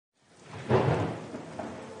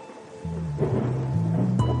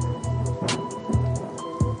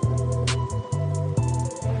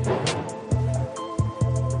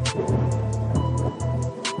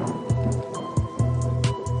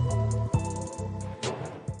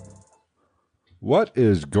What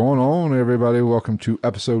is going on, everybody? Welcome to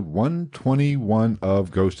episode 121 of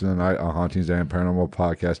Ghost in the Night, a Hauntings and Paranormal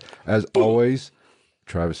podcast. As always,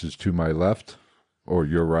 Travis is to my left, or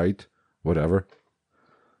your right, whatever.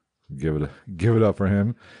 Give it up for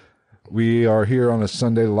him. We are here on a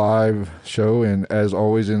Sunday live show, and as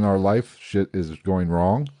always in our life, shit is going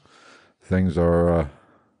wrong. Things are...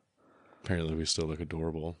 Apparently we still look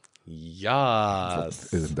adorable.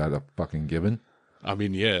 Yes. Isn't that a fucking given? I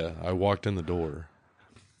mean, yeah, I walked in the door.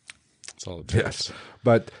 That's all it takes. Yes.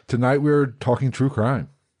 But tonight we're talking true crime.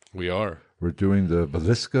 We are. We're doing the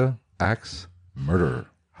Villisca Axe murder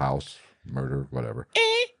house, murder, whatever.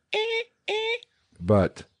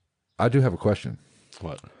 But I do have a question.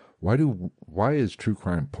 What? Why is true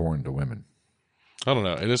crime porn to women? I don't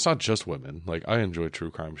know. And it's not just women. Like, I enjoy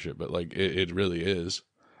true crime shit, but, like, it really is.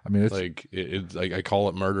 I mean, it's like like I call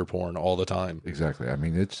it murder porn all the time. Exactly. I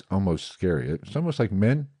mean, it's almost scary. It's almost like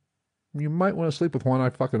men. You might want to sleep with one eye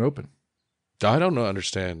fucking open. I don't know.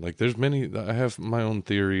 Understand? Like, there's many. I have my own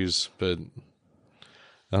theories, but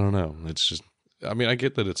I don't know. It's just. I mean, I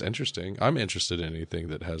get that it's interesting. I'm interested in anything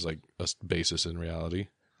that has like a basis in reality.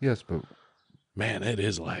 Yes, but man, it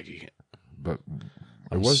is laggy. But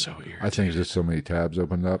I'm so irritated. I think there's so many tabs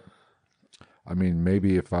opened up. I mean,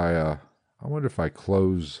 maybe if I wonder if I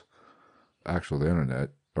close the internet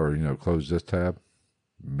or, close this tab,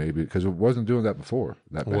 maybe, because it wasn't doing that before.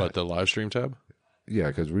 What, the live stream tab? Yeah,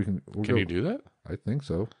 because can you do that? I think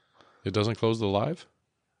so. It doesn't close the live?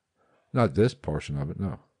 Not this portion of it,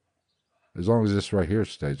 no. As long as this right here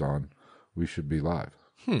stays on, we should be live.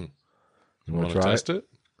 You want to test it?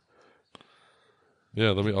 Yeah,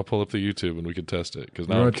 I'll pull up the YouTube and we can test it. Because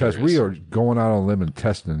now we are going out on a limb and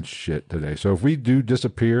testing shit today. So if we do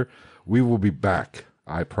disappear, we will be back.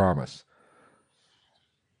 I promise.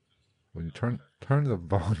 When you turn the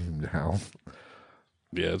volume down.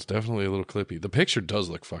 Yeah, it's definitely a little clippy. The picture does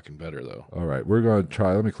look fucking better, though. All right, we're going to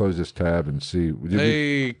try. Let me close this tab and see.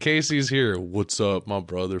 Hey, Casey's here. What's up, my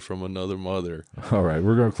brother from another mother? All right,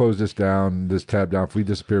 we're going to close this tab down. If we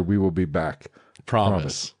disappear, we will be back.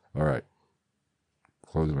 Promise. All right.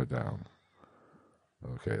 Closing it down.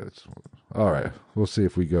 Okay, all right. We'll see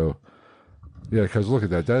if we go. Yeah, because look at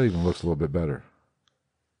that. That even looks a little bit better.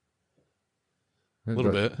 A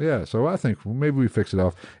little bit. Yeah, so I think maybe we fix it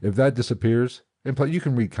off. If that disappears, and you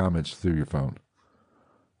can read comments through your phone.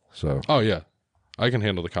 So. Oh, yeah. I can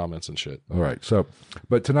handle the comments and shit. All right. So,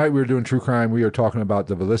 but tonight we're doing true crime. We are talking about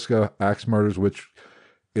the Villisca Axe murders, which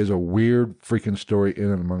is a weird freaking story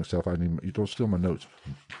in and among itself. You don't steal my notes.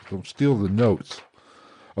 Don't steal the notes.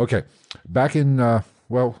 Okay. Back in,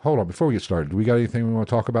 well, hold on. Before we get started, do we got anything we want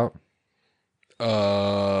to talk about?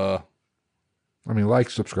 I mean, like,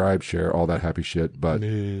 subscribe, share, all that happy shit, but...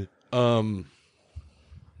 I don't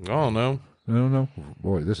know. I don't know.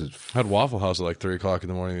 Boy, this is... I had Waffle House at like 3 o'clock in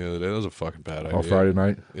the morning the other day. That was a fucking bad idea. On Friday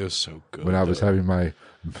night? It was so good. When I was having my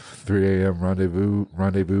 3 a.m. rendezvous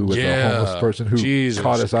with a homeless person who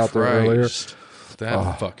caught us out there earlier.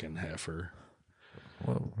 That fucking heifer.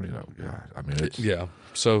 Well, God, I mean, it's... Yeah.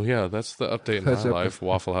 So, yeah, that's the update in my life.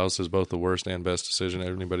 Waffle House is both the worst and best decision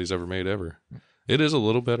anybody's ever made ever. It is a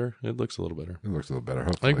little better. It looks a little better. It looks a little better,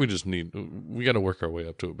 hopefully. I think we got to work our way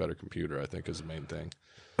up to a better computer, I think, is the main thing.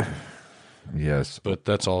 Yes. But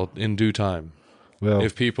that's all in due time. Well,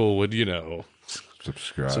 if people would,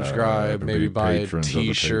 subscribe, maybe buy a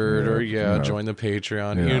t-shirt or join the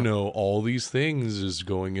Patreon. Yeah. All these things is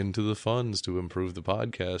going into the funds to improve the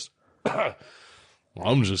podcast.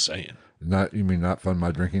 I'm just saying. You mean not fund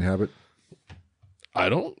my drinking habit?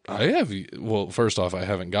 First off, I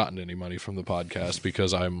haven't gotten any money from the podcast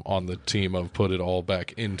because I'm on the team of put it all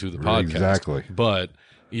back into the podcast. Exactly. But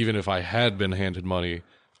even if I had been handed money,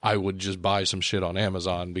 I would just buy some shit on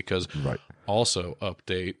Amazon because also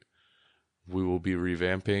update, we will be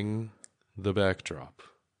revamping the backdrop.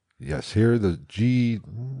 Yes, here we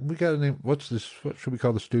got a name. What's this? What should we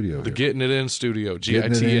call the studio? The Getting It In Studio,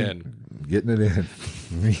 GITN. Getting it in.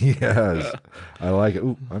 Yes, I like it.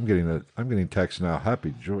 Ooh, I'm getting text now.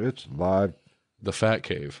 Happy joy! It's live. The Fat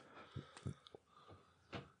Cave.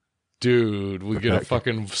 Dude, we get a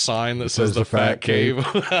fucking sign that says the Fat Cave.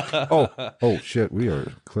 oh shit! We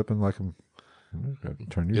are clipping like them.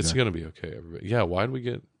 It's gonna be okay, everybody. Yeah, why'd we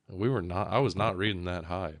get? I was not reading that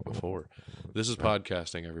high before. This is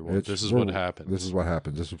podcasting, everyone. This is what happens. This is what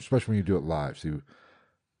happens, especially when you do it live. See,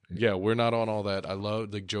 yeah, we're not on all that. I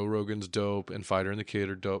love, like, Joe Rogan's dope and Fighter and the Kid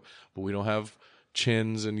are dope, but we don't have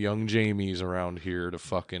Chins and Young Jamies around here to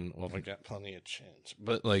fucking, well, we got plenty of Chins,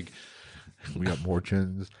 but, like... we got more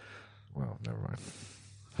Chins. Well, never mind.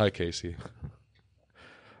 Hi, Casey.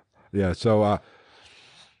 Yeah, so,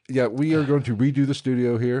 we are going to redo the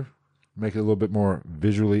studio here. make it a little bit more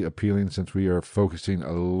visually appealing since we are focusing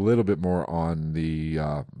a little bit more on the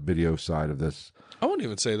video side of this. I wouldn't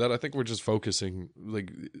even say that. I think we're just focusing.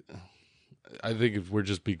 Like, I think if we're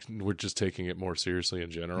just taking it more seriously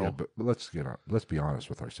in general. Yeah, but let's be honest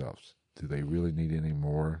with ourselves. Do they really need any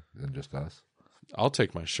more than just us? I'll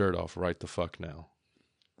take my shirt off right the fuck now.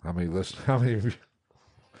 How many listeners? How many?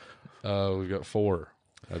 We've got 4,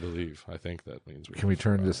 I believe. I think that means Can we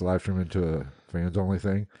turn this live stream into a fans only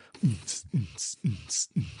thing? And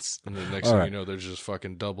the next thing you know, there's just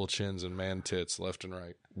fucking double chins and man tits left and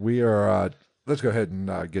right. We are. Let's go ahead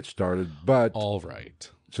and get started. But All right.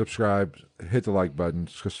 subscribe, hit the like button,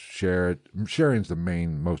 share it. Sharing is the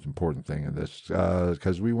most important thing in this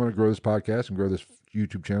because we want to grow this podcast and grow this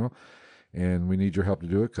YouTube channel, and we need your help to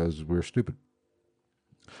do it because we're stupid.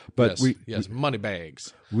 But yes, money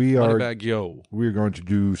bags. We Money are bag, yo. We're going to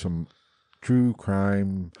do some true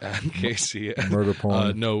crime Casey, murder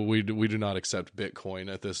porn. no, we do not accept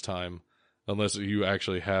Bitcoin at this time, unless you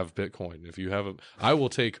actually have Bitcoin. If you have I will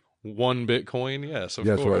take 1 Bitcoin. Yes, of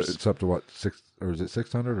course. So it's up to what, 6, or is it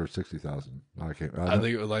 600 or 60,000? I think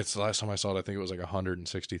it was last time I saw it. I think it was like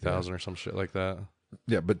 160,000 or some shit like that.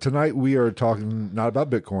 Yeah, but tonight we are talking not about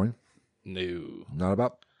Bitcoin, No, not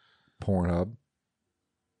about Pornhub.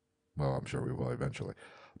 Well, I'm sure we will eventually.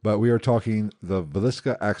 But we are talking the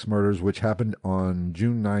Villisca axe murders, which happened on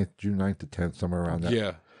June 9th to 10th, somewhere around that.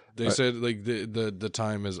 Yeah. They said like the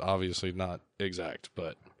time is obviously not exact,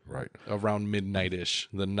 but right around midnight-ish,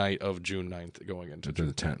 the night of June 9th going into June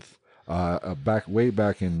the 10th. Way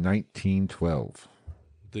back in 1912.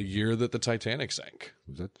 The year that the Titanic sank.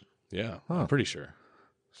 Was that? Yeah, I'm pretty sure.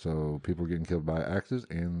 So people were getting killed by axes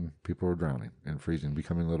and people were drowning and freezing,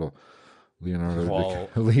 becoming little Leonardo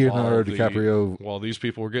DiCaprio. While these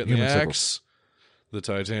people were getting the axe, the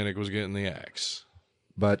Titanic was getting the axe.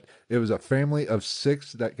 But it was a family of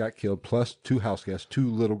 6 that got killed, plus 2 house guests, 2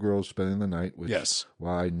 little girls spending the night. Which, yes.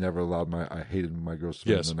 Why I hated my girls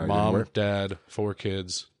spending the night. Mom, anywhere. Dad, 4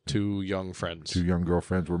 kids, 2 young friends. 2 young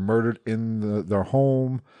girlfriends were murdered in their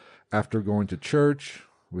home after going to church,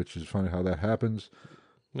 which is funny how that happens.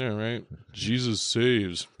 Yeah, right. Jesus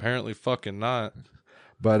saves. Apparently fucking not.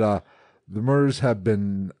 But the murders have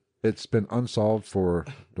been unsolved for...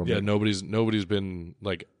 nobody's been,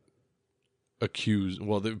 like, accused.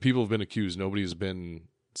 Well, people have been accused. Nobody's been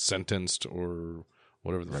sentenced or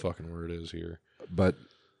whatever the fucking word is here. But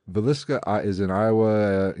Villisca is in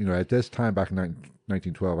Iowa. At this time, back in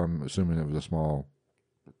 1912, I'm assuming it was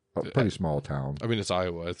a pretty small town. I mean, it's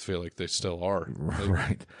Iowa. I feel like they still are.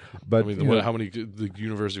 Right. But I mean, how many, the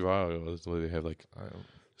University of Iowa, they have like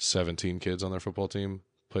 17 kids on their football team,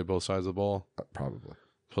 play both sides of the ball? Probably.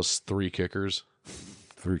 Plus 3 kickers.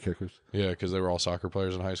 3 kickers? Yeah, because they were all soccer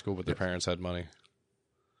players in high school, but their parents had money.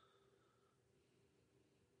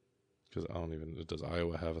 Because does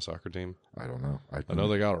Iowa have a soccer team? I don't know. I know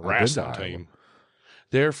they got a wrestling team.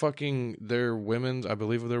 Their women's, I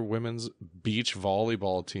believe their women's beach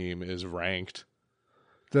volleyball team is ranked.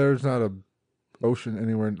 There's not a ocean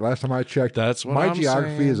anywhere. Last time I checked, that's what my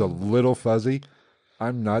geography is a little fuzzy.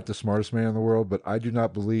 I'm not the smartest man in the world, but I do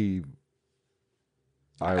not believe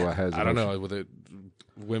Iowa has. I don't know. With it,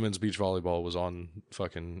 women's beach volleyball was on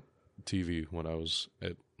fucking TV when I was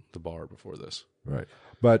at the bar before this. Right.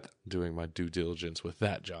 But doing my due diligence with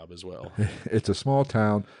that job as well. It's a small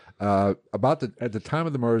town. At the time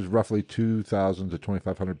of the murders, roughly 2,000 to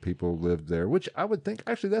 2,500 people lived there, which I would think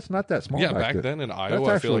actually that's not that small. Yeah, back then in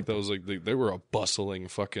Iowa, I feel like that was like they were a bustling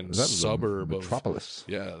fucking suburb of metropolis.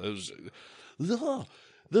 Yeah, that was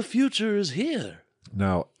the future is here.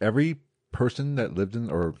 Now every person that lived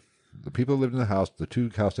in, or the people that lived in the house, the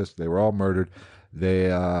 2 houses, they were all murdered. They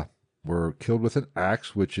were killed with an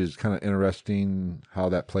axe, which is kind of interesting how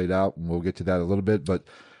that played out, and we'll get to that a little bit. But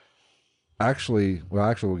actually,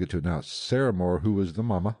 we'll get to it now. Sarah Moore, who was the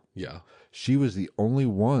mama, she was the only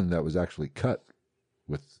one that was actually cut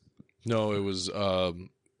with. No, it was.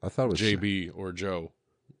 I thought it was JB or Joe,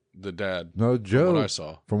 the dad. No, Joe.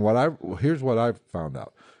 From what I saw. Here's what I found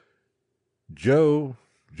out.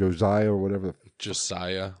 Josiah, or whatever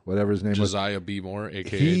his name was. Josiah B. Moore,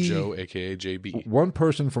 a.k.a. Joe, a.k.a. JB. One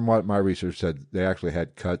person, from what my research said, they actually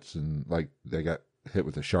had cuts and like they got hit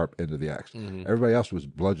with the sharp end of the axe. Mm-hmm. Everybody else was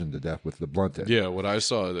bludgeoned to death with the blunt end. Yeah, what I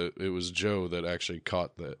saw, that it was Joe that actually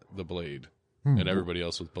caught the blade, and everybody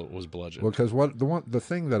else was bludgeoned. Well, because the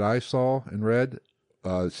thing that I saw and read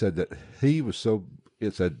said that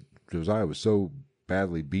Josiah was so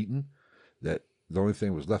badly beaten that the only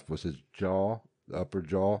thing was left was his jaw, the upper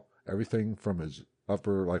jaw. Everything from his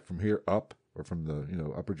upper, like from here up, or from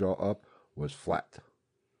the upper jaw up, was flat.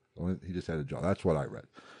 He just had a jaw. That's what I read.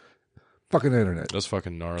 fucking internet. That's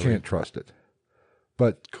fucking gnarly. Can't trust it.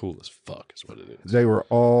 But Cool as fuck is what it is. they were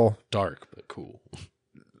all, Dark, but cool.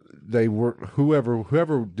 they were,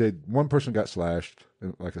 whoever did, one person got slashed,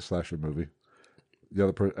 like a slasher movie. The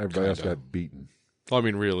other person, everybody else Kinda. got beaten. I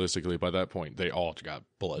mean, realistically, by that point, they all got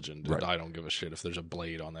bludgeoned. Right. I don't give a shit if there's a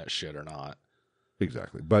blade on that shit or not.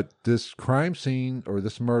 Exactly. But this crime scene or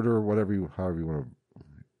this murder, however you want to,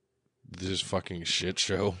 This is fucking shit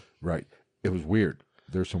show. right. It was weird.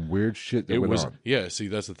 There's some weird shit that went on. Yeah, see,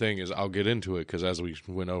 that's the thing is I'll get into it because as we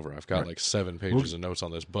went over, I've got Right. like 7 pages of notes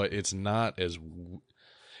on this, but it's not as,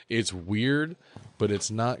 it's weird, but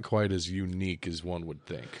it's not quite as unique as one would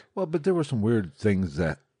think. Well, but there were some weird things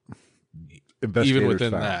that investigators Even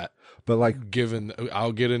within found. that, But like, given,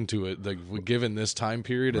 I'll get into it, like given this time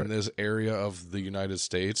period in this area of the United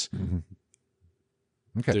States,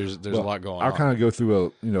 okay, there's a lot going I'll on. kind of go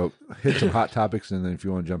through hit some hot topics, and then if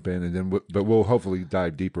you want to jump in, and then but we'll hopefully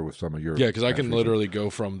dive deeper with some of your. Yeah, because I can actual- literally go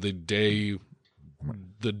from the day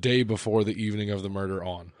before the evening of the murder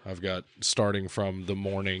on. I've got starting from the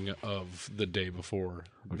morning of the day before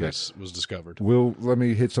this was discovered. Let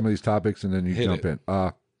me hit some of these topics, and then you Hit jump it.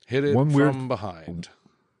 in. Hit it One from weird- behind.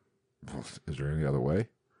 Is there any other way?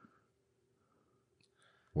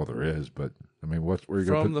 Well, there is, but I mean, where are you going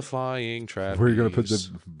to From put the flying trapeze. where are you going to put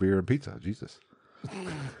the beer and pizza? Jesus,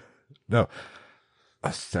 no,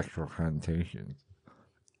 a sexual connotation.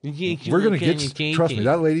 We're going to get. Trust me,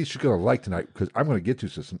 that lady, she's going to like tonight because I'm going to get to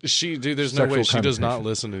some. There's no way Sexual she does not connotation.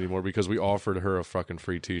 listen anymore because we offered her a fucking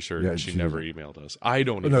free T-shirt Yeah, and she she never emailed us. I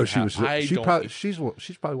don't even. No, she have, was. I She don't. probably, she's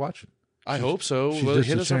probably watching. I hope so. she's Well, just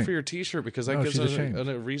hit us up ashamed. for your T-shirt because that No, gives she's us ashamed.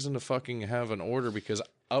 a reason to fucking have an order. Because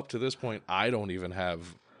up to this point, I don't even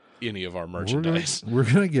have any of our merchandise. We're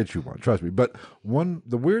gonna get you one. Trust me. But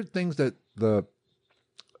the weird things that the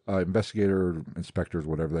investigator, inspectors,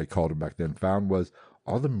 whatever they called them back then, found was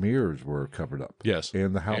all the mirrors were covered up. Yes,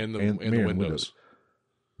 and the house and the mirror windows.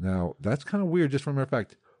 Now that's kind of weird. Just from a matter of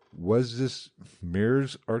fact, was this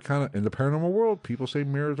mirrors are kind of in the paranormal world? People say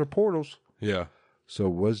mirrors are portals. Yeah. So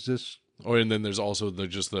was this? Or and then there's also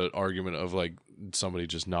the argument of like somebody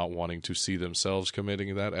just not wanting to see themselves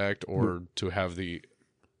committing that act or to have the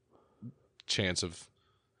chance of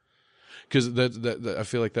because that I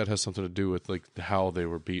feel like that has something to do with like how they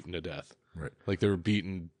were beaten to death. Right. Like they were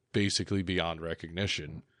beaten basically beyond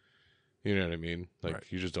recognition. You know what I mean? Like Right.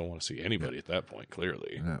 you just don't want to see anybody at that point.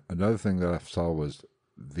 Clearly, Now, another thing that I saw was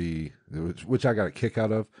which I got a kick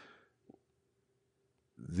out of.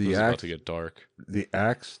 it The was about axe, to get dark. the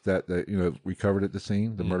axe that recovered at the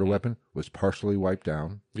scene, the murder weapon, was partially wiped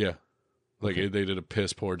down. Yeah, like they did a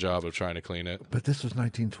piss poor job of trying to clean it. But this was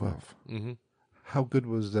 1912. Mm-hmm. How good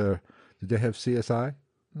was their? Did they have CSI?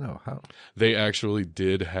 No. How? They actually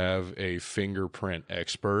did have a fingerprint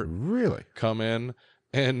expert Really? come in,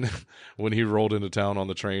 and when he rolled into town on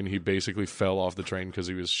the train, he basically fell off the train because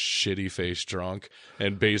he was shitty face drunk,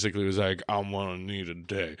 and basically was like, "I'm gonna need a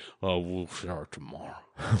day. We'll start tomorrow."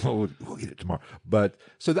 we'll get it tomorrow. But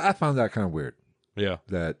so I found that kind of weird Yeah,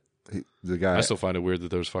 that the guy. I still find it weird that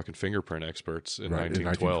there was fucking fingerprint experts in right, in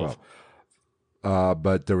 1912.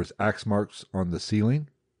 But there was axe marks on the ceiling.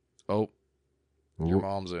 Oh, your Ooh.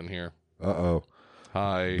 mom's in here. Uh-oh.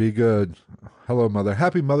 Hi. Be good. Hello, Mother.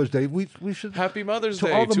 Happy Mother's Day. We should Happy Mother's To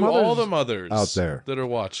Day all the to all mothers the mothers out there. that are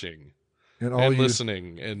watching and all and you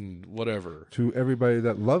listening and whatever. to everybody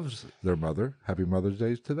that loves their mother. Happy Mother's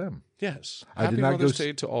Day to them. Yes. I did Happy not go Mother's s-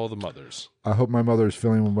 Day to all the mothers. I hope my mother is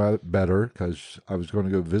feeling better because I was going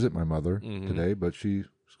to go visit my mother Mm-hmm. today, but she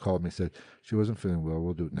called me and said she wasn't feeling well.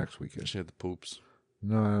 We'll do it next weekend. She had the poops.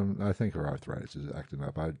 No, I think her arthritis is acting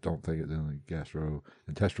up. I don't think it's any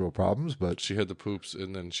gastrointestinal problems, but She had the poops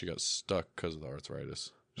and then she got stuck because of the arthritis.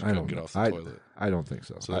 She I couldn't don't get know. off the toilet. I don't think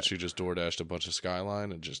so. So then she just door dashed a bunch of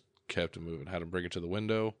Skyline and just kept it moving. Had him bring it to the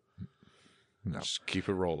window. No. Just keep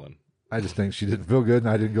it rolling. I just think she didn't feel good, and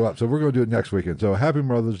I didn't go up. So we're going to do it next weekend. So happy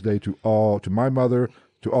Mother's Day to my mother,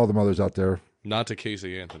 to all the mothers out there. Not to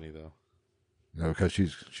Casey Anthony though. No, because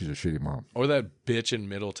she's a shitty mom. Or that bitch in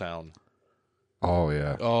Middletown. Oh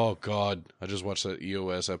yeah. Oh God! I just watched that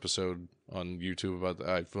EOS episode on YouTube about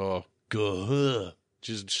that. Oh God!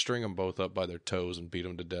 Just string them both up by their toes and beat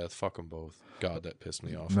them to death. Fuck them both. God, that pissed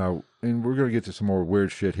me off. Now, and we're going to get to some more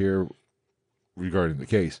weird shit here regarding the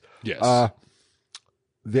case. Yes.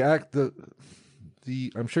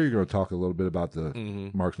 The I'm sure you're going to talk a little bit about the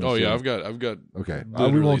marks. On the Oh yeah, ceiling. I've got. Okay. We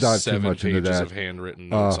literally won't dive too 7 much into pages that. of handwritten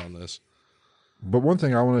notes on this. But one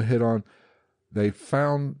thing I want to hit on, they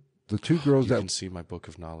found the two girls You that can see my book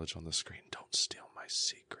of knowledge on the screen. Don't steal my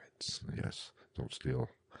secrets. yes, don't steal.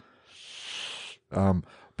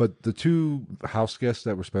 But the two house guests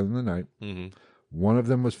that were spending the night, Mm-hmm. One of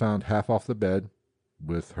them was found half off the bed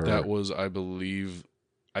with her. That was, I believe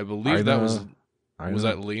Ina, that was Ina?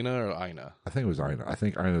 that Lena or Ina? I think it was Ina. I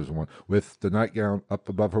think Ina was the one with the nightgown up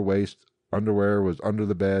above her waist. Underwear was under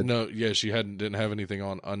the bed. No, yeah, she didn't have anything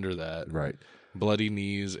on under that. Right. Bloody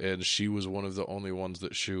knees, and she was one of the only ones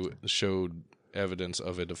that showed evidence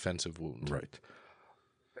of a defensive wound.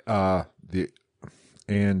 Right.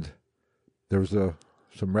 And there was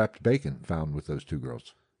some wrapped bacon found with those two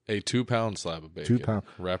girls. A 2-pound slab of bacon, 2 pound,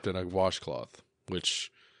 wrapped in a washcloth, which.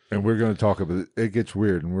 and we're going to talk about it. It gets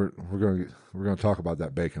weird, and we're going to talk about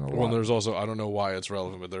that bacon a lot. Well, there's also, I don't know why it's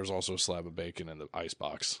relevant, but there's also a slab of bacon in the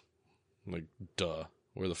icebox. Like, duh.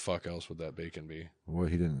 Where the fuck else would that bacon be? Well,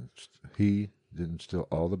 he didn't steal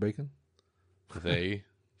all the bacon.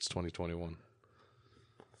 It's 2021.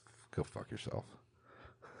 Go fuck yourself.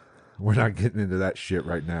 We're not getting into that shit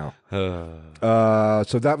right now.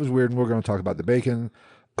 So that was weird, and we're going to talk about the bacon.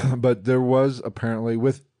 But there was apparently,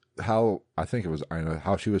 with how, I think it was Ina,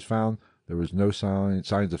 how she was found, there was no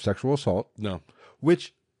signs of sexual assault. No.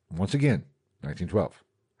 Which, once again, 1912.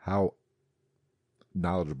 How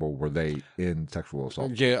knowledgeable were they in sexual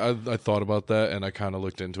assault? Yeah, I thought about that, and I kind of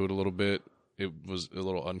looked into it a little bit. It was a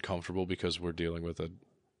little uncomfortable because we're dealing with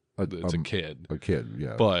it's a kid. A kid,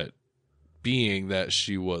 yeah. But being that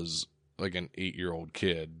she was like an 8-year-old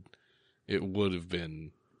kid, it would have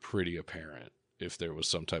been pretty apparent if there was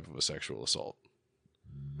some type of a sexual assault.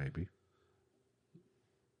 Maybe.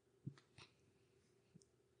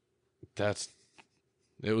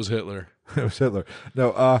 It was Hitler. It was Hitler.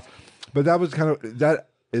 No, but that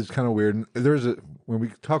is kind of weird. And when we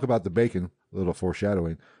talk about the bacon, a little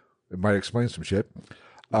foreshadowing, it might explain some shit.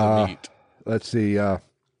 The meat. Let's see,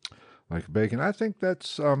 like bacon. I think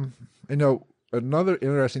that's another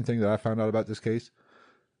interesting thing that I found out about this case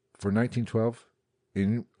for 1912.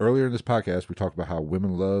 Earlier in this podcast, we talked about how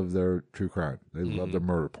women love their true crime. They love their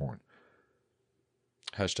murder porn.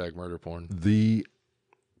 Hashtag murder porn. The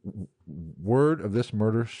word of this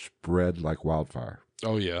murder spread like wildfire.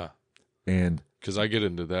 Oh, yeah. And because I get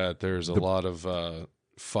into that, there's a lot of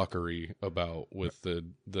fuckery with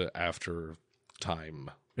the after time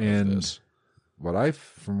of this.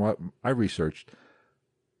 From what I researched,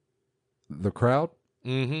 the crowd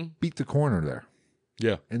beat the coroner there.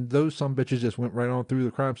 Yeah. And those some bitches just went right on through the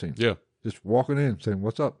crime scene. Yeah. Just walking in saying,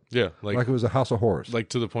 "What's up?" Yeah. Like it was a house of horrors. Like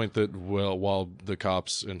to the point that, while the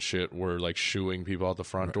cops and shit were like shooing people out the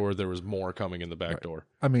front door, there was more coming in the back door.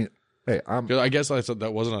 I mean, hey, I guess I said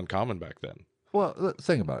that wasn't uncommon back then. Well,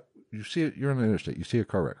 think about it. You see it, you're on the interstate, you see a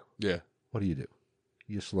car wreck. Yeah. What do? You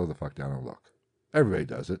just slow the fuck down and look. Everybody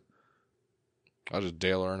does it. I just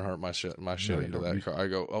Dale Earnhardt my shit into that car. I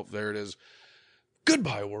go, oh, there it is.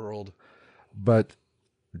 Goodbye, world. But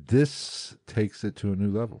this takes it to a new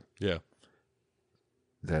level. Yeah.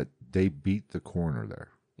 That they beat the coroner there.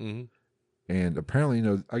 Mm-hmm. And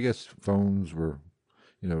apparently, I guess phones were,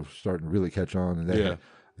 starting to really catch on. And they had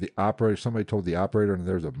the operator, somebody told the operator, and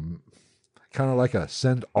there's a kind of like a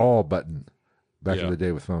send all button back in the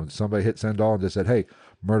day with phones. Somebody hit send all and just said, "Hey,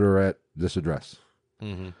 murder at this address."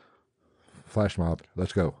 Mm-hmm. Flash mob,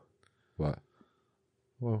 let's go. What?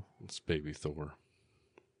 Well, it's Baby Thor.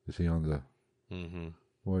 Is he on the? Mm-hmm.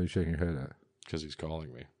 What are you shaking your head at? Because he's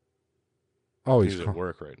calling me. Oh, he's at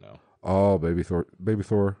work right now. Oh, Baby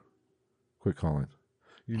Thor, quit calling.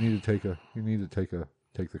 You need to take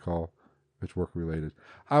the call. It's work related.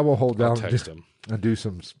 I will hold down. I'll text him and do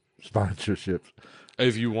some sponsorships.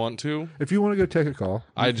 If you want to. If you want to go take a call,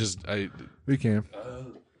 we can.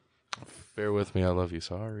 Bear with me. I love you.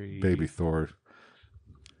 Sorry, Baby Thor.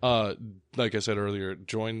 Like I said earlier,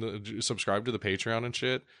 subscribe to the Patreon and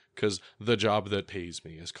shit, because the job that pays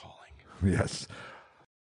me is calling. Yes.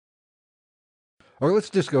 Okay,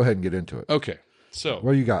 let's just go ahead and get into it. Okay, so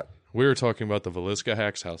what do you got? We were talking about the Villisca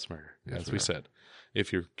Hacks house murder, yes, as we said.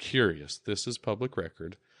 If you're curious, this is public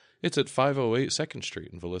record. It's at 508 2nd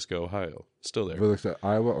Street in Villisca, Ohio. Still there. Villisca,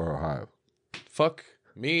 Iowa or Ohio? Fuck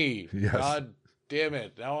me. Yes. God damn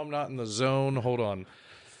it. Now I'm not in the zone. Hold on.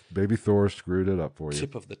 Baby Thor screwed it up for you.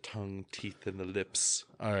 Tip of the tongue, teeth, and the lips.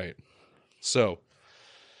 All right. So,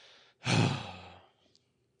 here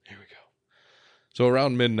we go. So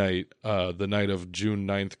around midnight, the night of June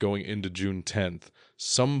 9th going into June 10th,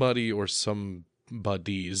 somebody or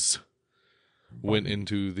somebodies went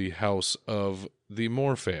into the house of the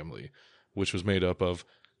Moore family, which was made up of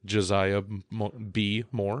Josiah B.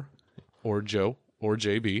 Moore, or Joe, or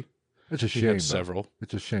JB. It's a shame. Several.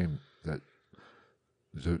 It's a shame that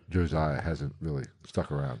Josiah hasn't really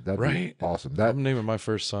stuck around. That'd right? be awesome. I'm naming my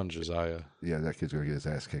first son Josiah. Yeah, that kid's going to get his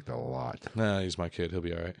ass kicked a lot. Nah, he's my kid. He'll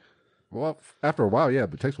be all right. Well, after a while, yeah,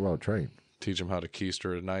 but it takes a while to train. Teach him how to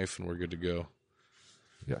keister a knife, and we're good to go.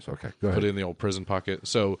 Yes. Okay. Go Put ahead. it in the old prison pocket.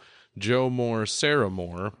 So Joe Moore, Sarah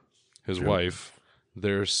Moore, his wife,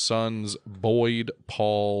 their sons Boyd,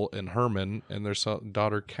 Paul, and Herman, and their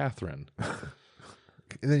daughter Catherine. And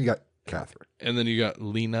then you got Catherine. And then you got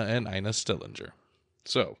Lena and Ina Stillinger.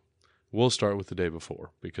 So we'll start with the day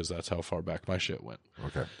before because that's how far back my shit went.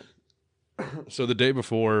 Okay. So the day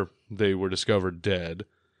before they were discovered dead,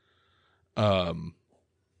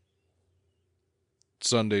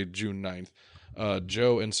 Sunday, June 9th,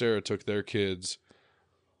 Joe and Sarah took their kids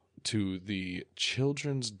to the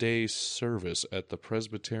Children's Day service at the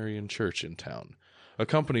Presbyterian Church in town,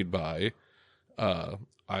 accompanied by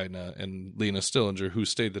Ina and Lena Stillinger, who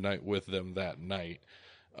stayed the night with them that night,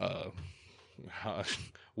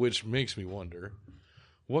 which makes me wonder,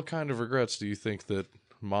 what kind of regrets do you think that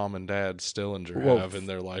Mom and Dad Stillinger have in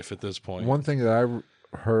their life at this point? One thing that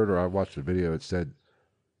I heard or I watched a video, it said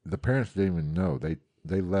the parents didn't even know.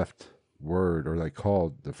 They left word or they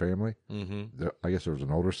called the family. Mm-hmm. I guess there was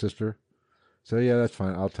an older sister. So, yeah, that's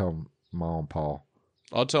fine. I'll tell Mom and Paul.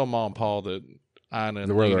 I'll tell Mom and Paul that Ina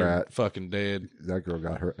and Where Lena they're are at. fucking dead. That girl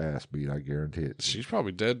got her ass beat, I guarantee it. She's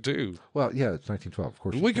probably dead, too. Well, yeah, it's 1912. Of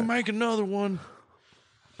course. We can make another one.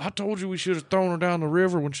 I told you we should have thrown her down the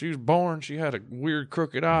river when she was born. She had a weird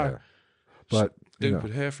crooked eye. Yeah. But,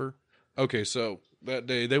 Stupid heifer. Okay, so that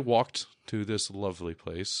day they walked to this lovely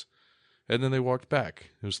place, and then they walked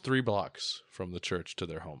back. It was 3 blocks from the church to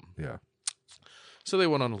their home. yeah. So they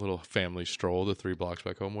went on a little family stroll the 3 blocks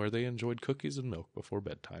back home where they enjoyed cookies and milk before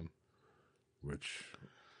bedtime. Which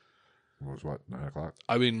was what, 9 o'clock?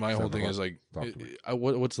 I mean, my whole 7 thing o'clock? is like, Talk to me.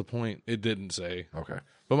 what's the point? It didn't say. Okay.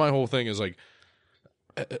 But my whole thing is like,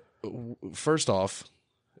 first off,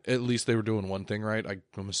 at least they were doing one thing right.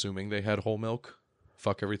 I'm assuming they had whole milk.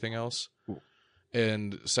 Fuck everything else. Ooh.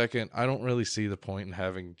 And second, I don't really see the point in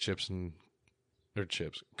having cookies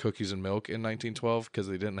and milk in 1912 because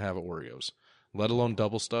they didn't have Oreos, let alone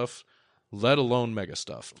double stuff, let alone mega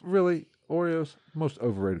stuff. Really? Oreos? Most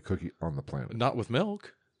overrated cookie on the planet. Not with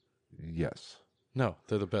milk. Yes. No,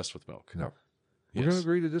 they're the best with milk. No. We're Yes. going to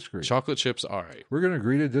agree to disagree. Chocolate chips, all right. We're going to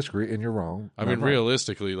agree to disagree, and you're wrong. I mean, I'm right.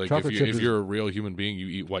 realistically, like Chocolate chip if is- you're a real human being, you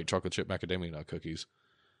eat white chocolate chip macadamia nut cookies.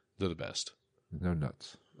 They're the best. No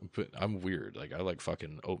nuts. But I'm weird. Like I like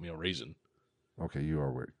fucking oatmeal raisin. Okay, you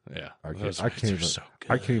are weird. Yeah, I those can't are even, so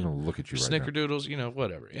good. I can't even look at you right now. Snickerdoodles,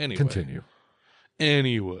 whatever. Anyway, Continue.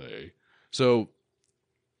 Anyway, so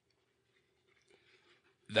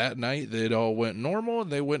that night it all went normal,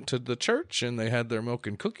 and they went to the church and they had their milk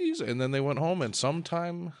and cookies, and then they went home. And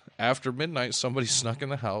sometime after midnight, somebody snuck in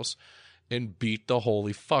the house and beat the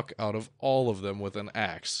holy fuck out of all of them with an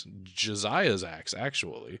axe, Josiah's axe,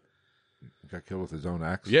 actually. Got killed with his own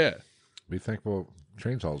axe. Yeah. Be thankful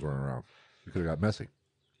chainsaws weren't around. You could have got messy.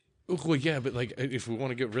 Well, yeah, but like, if we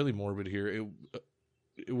want to get really morbid here,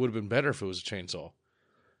 it would have been better if it was a chainsaw.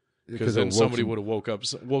 Because then somebody would have woke up.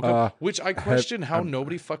 Which I question how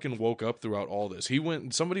nobody fucking woke up throughout all this.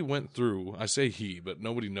 Somebody went through. I say he, but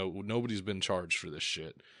nobody's been charged for this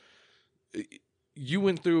shit. You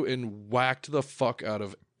went through and whacked the fuck out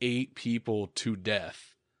of 8 people to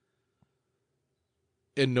death,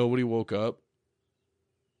 and nobody woke up.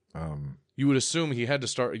 You would assume he had to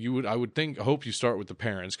start. I hope you start with the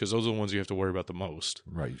parents because those are the ones you have to worry about the most.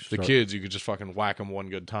 Right. The kids, you could just fucking whack them one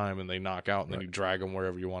good time and they knock out, and then you drag them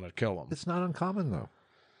wherever you want to kill them. It's not uncommon, though.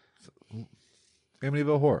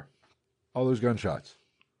 Amityville Horror. All those gunshots.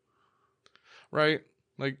 Right?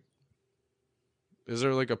 Like, is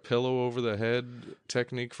there like a pillow over the head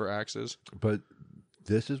technique for axes? But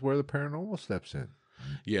this is where the paranormal steps in.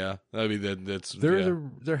 Yeah. I mean, that's...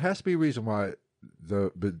 There has to be a reason why,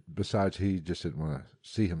 besides he just didn't want to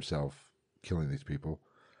see himself killing these people.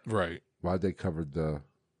 Right. Why he covered the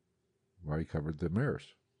mirrors.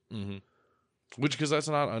 Mm-hmm. Because that's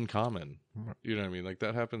not uncommon. You know what I mean? Like,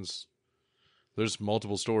 that happens... There's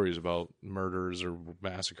multiple stories about murders or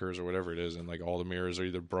massacres or whatever it is, and like all the mirrors are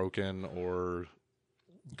either broken or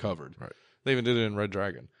covered. Right. They even did it in Red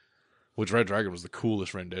Dragon, which Red Dragon was the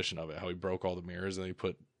coolest rendition of it. How he broke all the mirrors and he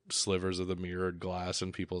put slivers of the mirrored glass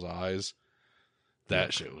in people's eyes.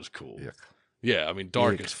 That shit was cool. Yuck. Yeah, I mean,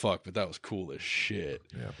 dark Yuck. as fuck, but that was cool as shit.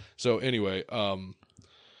 Yeah. So anyway,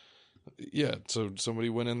 yeah. So somebody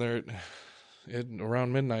went in there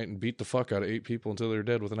around midnight and beat the fuck out of 8 people until they were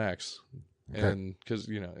dead with an axe. Okay. And because,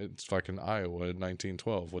 it's fucking Iowa in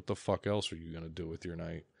 1912. What the fuck else are you going to do with your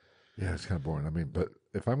night? Yeah, it's kind of boring. I mean, but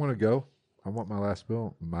if I'm going to go, I want my last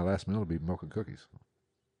meal to be milk and cookies.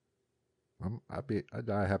 I'd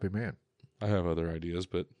die a happy man. I have other ideas,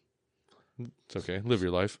 but it's okay. Live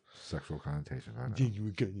your life. Sexual connotation. I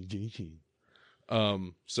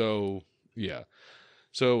know. So, yeah.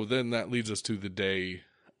 So then that leads us to the day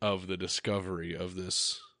of the discovery of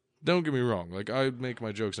this. Don't get me wrong. Like, I make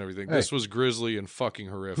my jokes and everything. Hey. This was grisly and fucking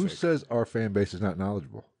horrific. Who says our fan base is not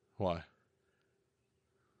knowledgeable? Why?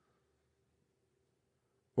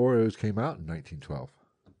 Oreos came out in 1912.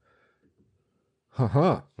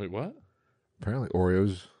 Huh. Wait, what? Apparently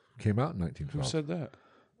Oreos came out in Who 1912. said that?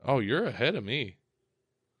 Oh, you're ahead of me.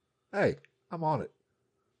 Hey, I'm on it.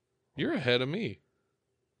 You're ahead of me.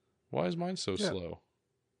 Why is mine so Yeah. slow?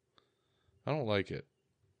 I don't like it.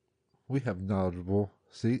 We have knowledgeable.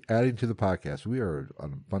 See, adding to the podcast, we are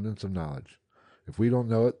an abundance of knowledge. If we don't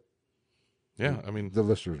know it, Yeah, I mean, the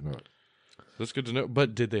listeners know it. that's good to know.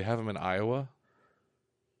 But did they have them in Iowa?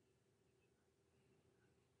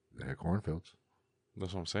 They had cornfields.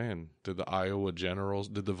 That's what I'm saying. Did the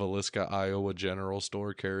Villisca, Iowa General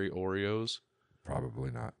Store carry Oreos?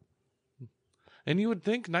 Probably not. And you would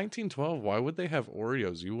think 1912, why would they have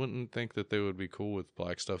Oreos? You wouldn't think that they would be cool with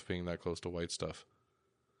black stuff being that close to white stuff.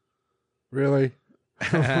 Really?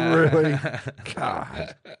 Really?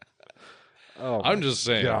 God. Oh, I'm just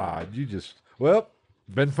saying. God, well,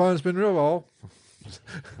 been fun. It's been real all.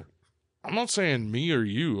 I'm not saying me or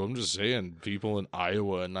you. I'm just saying people in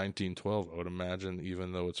Iowa in 1912, I would imagine,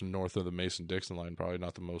 even though it's north of the Mason-Dixon line, probably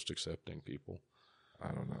not the most accepting people. I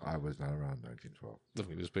don't know. I was not around 1912. I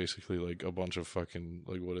mean, it's basically like a bunch of fucking,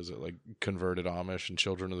 like, what is it? Like converted Amish and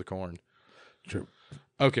children of the corn. True.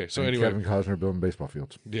 Okay, so And anyway. Kevin Costner building baseball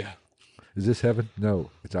fields. Yeah. Is this heaven?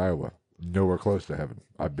 No, it's Iowa. Nowhere close to heaven.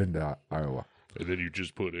 I've been to Iowa. And then you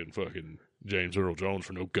just put in fucking James Earl Jones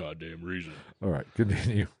for no goddamn reason. All right,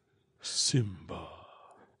 continue. Simba.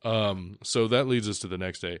 So that leads us to the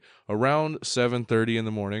next day. Around 7:30 in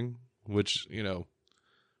the morning, which, you know,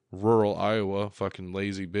 rural Iowa, fucking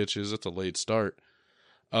lazy bitches, that's a late start.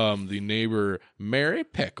 The neighbor, Mary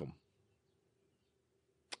Peckham.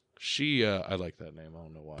 She, I like that name. I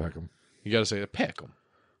don't know why. Peckham. You got to say it, Peckham.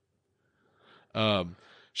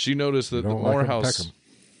 She noticed that the Don't like 'em, Morehouse. peck 'em.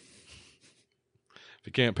 If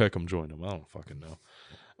you can't peck them, join them. I don't fucking know.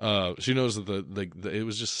 She noticed that it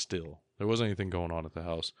was just still. There wasn't anything going on at the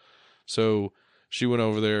house. So she went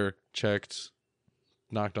over there, checked,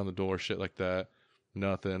 knocked on the door, shit like that.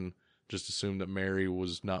 Nothing. Just assumed that Mary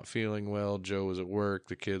was not feeling well. Joe was at work.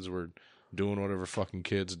 The kids were doing whatever fucking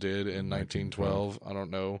kids did in 1912. I don't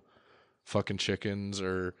know. Fucking chickens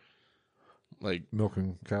or like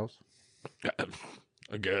Milking cows.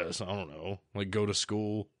 I guess. I don't know. Like, go to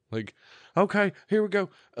school. Like, okay, here we go.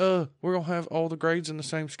 We're going to have all the grades in the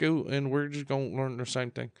same school, and we're just going to learn the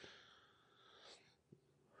same thing.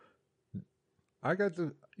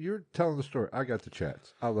 You're telling the story. I got the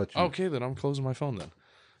chats. I'll let you. Okay, then I'm closing my phone then.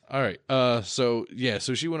 All right. So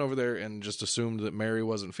she went over there and just assumed that Mary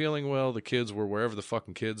wasn't feeling well. The kids were wherever the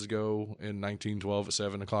fucking kids go in 1912 at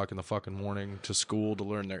 7 o'clock in the fucking morning to school to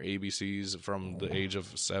learn their ABCs from the age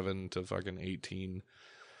of 7 to fucking 18.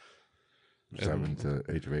 7 to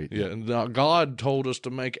age of 8. Yeah, and God told us to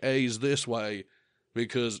make A's this way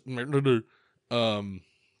because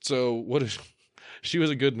so what is she was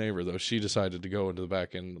a good neighbor though. She decided to go into the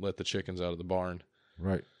back and let the chickens out of the barn.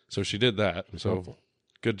 Right. So she did that. It's so helpful.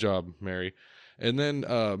 good job, Mary. And then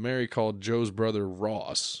Mary called Joe's brother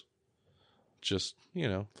Ross. Just, you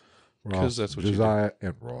know, Ross, that's what you Josiah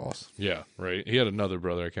and Ross. yeah, right. He had another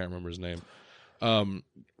brother, I can't remember his name.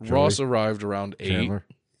 Ross arrived around 8. Chandler.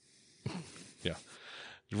 Yeah.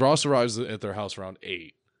 Ross arrives at their house around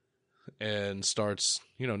 8 and starts,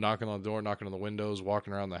 you know, knocking on the door, knocking on the windows,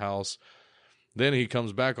 walking around the house. Then he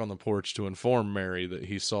comes back on the porch to inform Mary that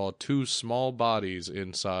he saw 2 small bodies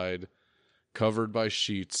inside, covered by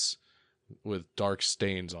sheets with dark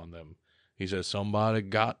stains on them. He says, somebody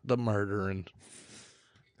got the murdering.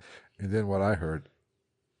 And then what I heard,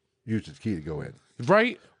 used his key to go in.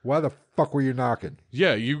 Right? Why the fuck were you knocking?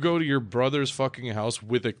 Yeah, you go to your brother's fucking house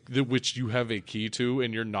with which you have a key to,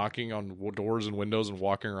 and you're knocking on doors and windows and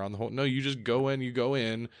walking around the whole. No, you just go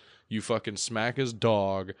in. You fucking smack his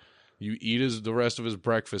dog, you eat the rest of his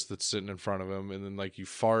breakfast that's sitting in front of him, and then like you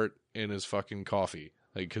fart in his fucking coffee,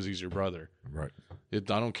 like because he's your brother. Right. I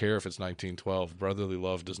don't care if it's 1912. Brotherly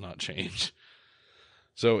love does not change.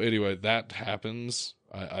 So anyway, that happens.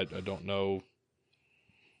 I don't know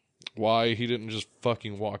why he didn't just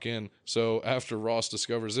fucking walk in. So after Ross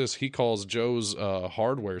discovers this, he calls Joe's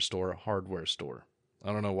hardware store a hardware store.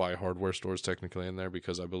 I don't know why hardware store is technically in there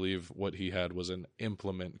because I believe what he had was an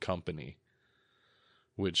implement company,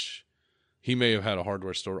 which he may have had a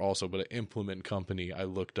hardware store also, but an implement company I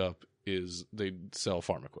looked up is they sell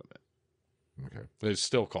farm equipment. Okay. They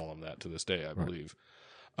still call them that to this day, I believe.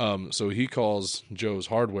 So he calls Joe's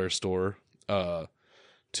hardware store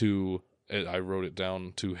to, I wrote it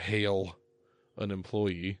down, to hail an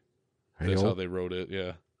employee. That's Hail? how they wrote it,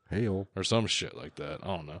 yeah. Hail. or some shit like that. I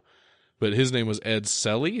don't know. But his name was Ed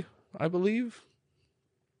Selly, I believe.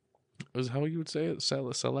 Was how you would say it?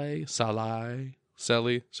 Selly.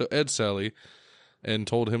 So Ed Selly, and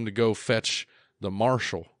told him to go fetch the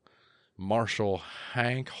Marshal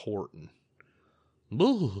Hank Horton.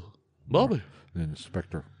 Boo, Bobby, The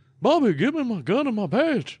inspector. Bobby, give me my gun and my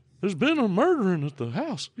badge. There's been a murdering at the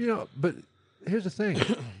house. You know, but here's the thing.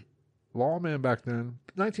 Lawman back then,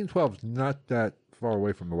 1912 is not that far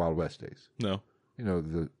away from the Wild West days. No, You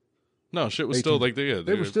know, no, shit was still like they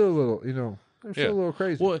were still a little, they were still a little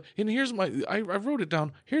crazy. Well, and here's I wrote it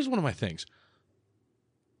down. Here's one of my things.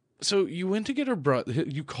 So you went to get her brother.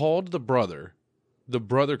 You called the brother. The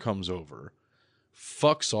brother comes over,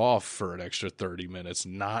 fucks off for an extra 30 minutes,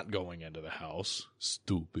 not going into the house.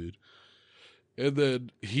 Stupid. And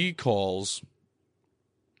then he calls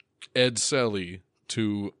Ed Selly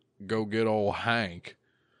to go get old Hank.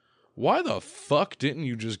 Why the fuck didn't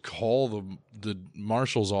you just call the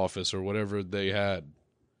marshal's office or whatever they had?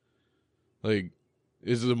 Like,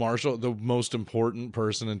 is the marshal the most important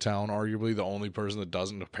person in town? Arguably the only person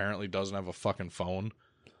that apparently doesn't have a fucking phone.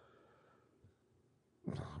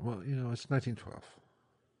 Well, it's 1912.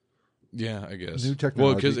 Yeah, I guess. New technology.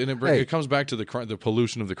 Well, because it comes back to the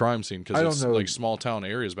pollution of the crime scene, because it's know, like small town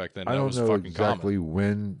areas back then. I That don't was know fucking exactly common.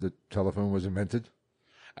 when the telephone was invented.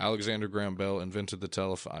 Alexander Graham Bell invented the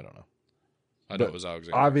telephone. I don't know. I know it was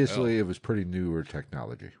Alexander. Obviously, Bell. it was pretty newer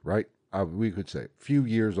technology, right? We could say a few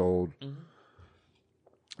years old.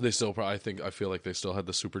 They still probably I feel like they still had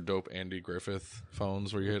the super dope Andy Griffith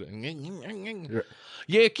phones where you hit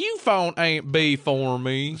yeah, Q phone ain't B for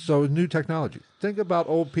me. So new technology. Think about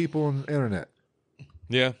old people on the internet.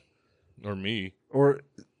 Yeah. Or me. Or,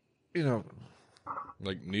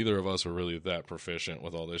 Like, neither of us are really that proficient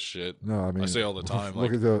with all this shit. no, I mean, I say all the time,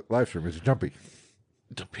 Look like, at the live stream. It's jumpy.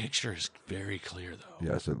 the picture is very clear, though.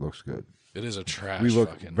 Yes, it looks good. It is a trash We look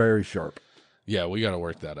fucking... very sharp. Yeah, we got to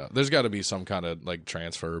work that out. There's got to be some kind of, like,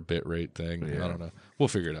 transfer bit rate thing. Yeah. I don't know. We'll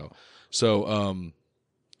figure it out. So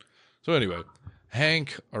anyway,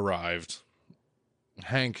 Hank arrived.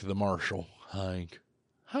 Hank the Marshal. Hank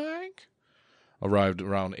arrived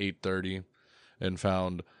around 8:30 and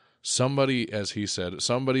found somebody, as he said,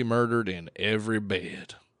 somebody murdered in every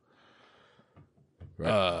bed.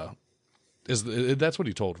 Right. That's what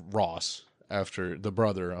he told Ross, after the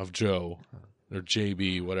brother of Joe or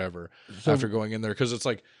JB, whatever, after going in there, because it's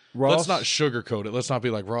like, let's not sugarcoat it. Let's not be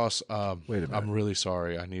like, Ross, Wait a minute. I'm really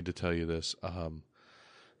sorry. I need to tell you this.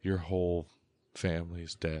 Your whole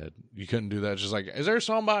family's dead. You couldn't do that. It's just like, is there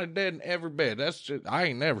somebody dead in every bed? That's just, I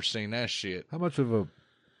ain't never seen that shit. How much of a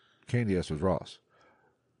candy ass was Ross?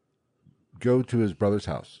 Go to his brother's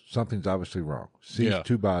house. Something's obviously wrong. Sees Yeah.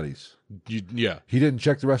 2 bodies. Yeah. He didn't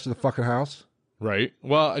check the rest of the fucking house? Right.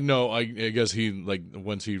 Well, no, I guess he, like,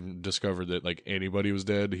 once he discovered that, like, anybody was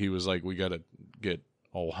dead, he was like, we got to get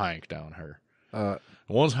old Hank down here.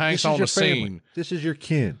 Once Hank's on the scene, This is your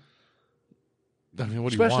kin. I mean,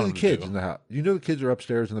 what do you Especially want the him to kids do? in the house. You know the kids are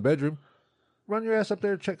upstairs in the bedroom. Run your ass up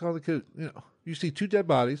there and check all the kids. You see 2 dead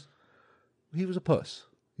bodies. He was a puss.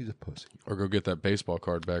 He's a pussy. Or go get that baseball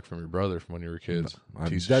card back from your brother from when you were kids. I mean,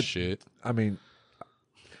 Piece of shit. I mean,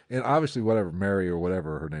 and obviously whatever Mary or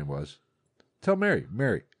whatever her name was. Tell Mary.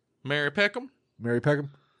 Mary Peckham? Mary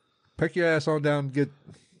Peckham. Peck your ass on down and get...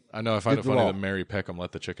 I know, I find it Get the funny law. that Mary Peckham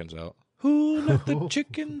let the chickens out. Who let the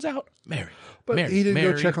chickens out? Mary. But Mary, he didn't go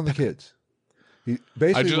Mary check on the kids. He I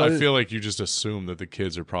basically... feel like you just assume that the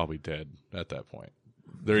kids are probably dead at that point.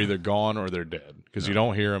 They're either gone or they're dead, because you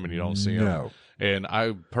don't hear them and you don't see them. No. And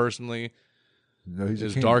I personally, No, he's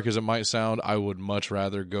as a king. dark as it might sound, I would much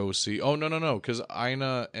rather go see. Oh, no, because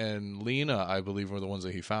Ina and Lena, I believe, were the ones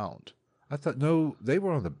that he found. I thought, no, they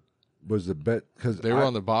were on the... Was the bed... Because They were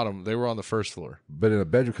on the bottom. They were on the first floor. But in a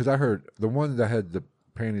bedroom, because I heard the one that had the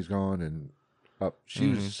panties gone and up, she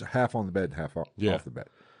was half on the bed, half off the bed.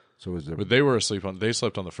 So it was But they were asleep on. They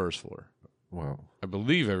slept on the first floor. well, I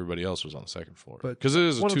believe everybody else was on the second floor. But Because it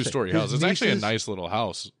is a what I'm saying, 2-story his house. It's actually a nieces- nice little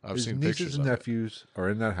house. I've his seen nieces pictures and of it. nephews are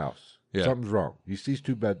in that house. Yeah. Something's wrong. You see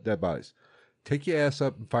 2 dead bodies. Take your ass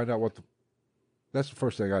up and find out what the... That's the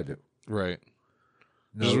first thing I do. Right.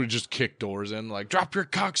 No, We just kick doors in, like, drop your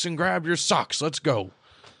cocks and grab your socks. Let's go.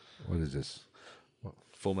 what is this?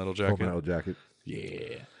 Full Metal Full Jacket. Metal Jacket.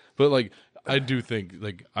 Yeah. But, like, I do think,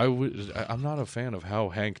 like, I'm not a fan of how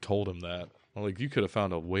Hank told him that. Like, you could have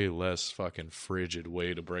found a way less fucking frigid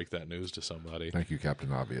way to break that news to somebody. Thank you,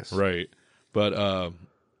 Captain Obvious. Right. But, other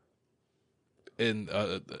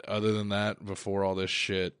than that, before all this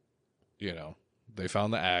shit, they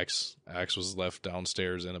found the axe. Axe was left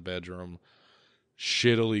downstairs in a bedroom,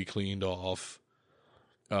 shittily cleaned off.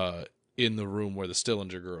 in the room where the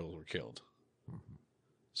Stillinger girls were killed.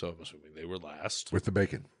 So I'm assuming they were last. With the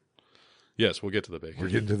bacon. Yes, we'll get to the bacon. We're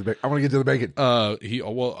getting to the bacon. I want to get to the bacon.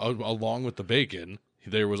 Along with the bacon,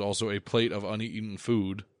 there was also a plate of uneaten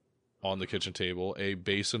food on the kitchen table, a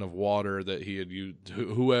basin of water that he had used,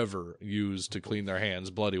 whoever used to clean their hands,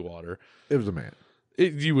 bloody water. It was a man.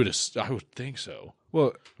 I would think so.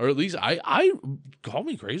 Well, Or at least I call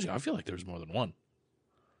me crazy. I feel like there's more than one.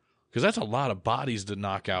 Because that's a lot of bodies to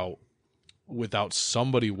knock out without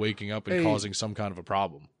somebody waking up and causing some kind of a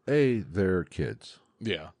problem. A, they're kids.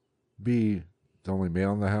 Yeah. B, the only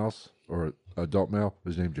male in the house, or adult male,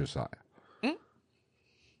 was named Josiah.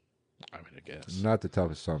 I mean, I guess. Not the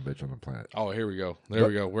toughest son of a bitch on the planet. Oh, here we go. There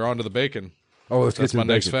we go. We're on to the bacon. Oh, let's That's get to my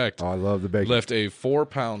the next bacon. fact. Oh, I love the bacon. Left a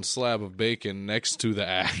 4-pound slab of bacon next to the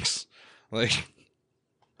axe. Like,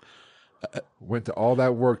 Went to all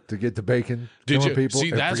that work to get the bacon, Did killing you- people, see,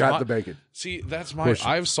 and that's forgot my- the bacon. see, that's my.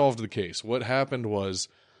 I've solved the case. What happened was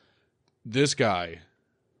this guy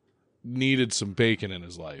needed some bacon in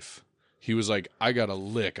his life. He was like, I got a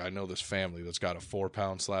lick. I know this family that's got a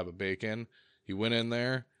 4-pound slab of bacon. He went in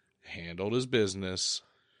there, handled his business,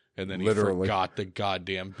 and then he Literally. forgot the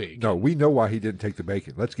goddamn bacon. No, we know why he didn't take the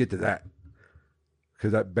bacon. Let's get to that.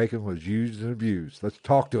 Because that bacon was used and abused. Let's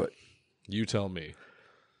talk to it. You tell me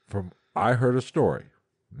I heard a story.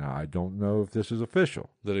 Now, I don't know if this is official.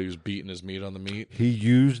 that he was beating his meat on the meat. He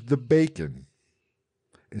used the bacon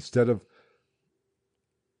instead of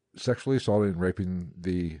sexually assaulting and raping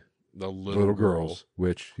the The little girls,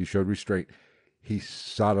 which he showed restraint. He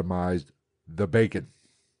sodomized the bacon.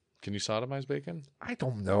 Can you sodomize bacon? I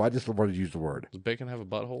don't know. I just wanted to use the word. Does bacon have a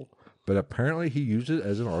butthole? But apparently he used it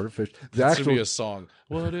as an artificial. That should be a song.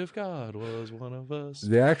 What if God was one of us?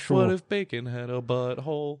 What if bacon had a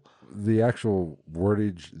butthole? The actual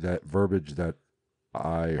verbiage that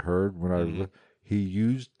I heard when he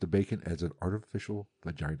used the bacon as an artificial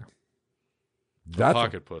vagina. That's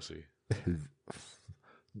Pocket pussy.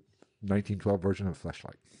 1912 version of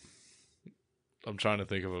Fleshlight. I'm trying to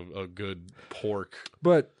think of a good pork.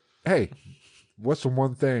 But hey, what's the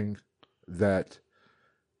one thing that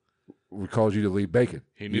would cause you to leave bacon?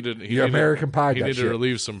 American Pie. He that needed shit. to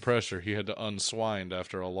relieve some pressure. He had to unswind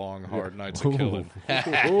after a long, hard night's of killing.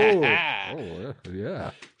 Yeah.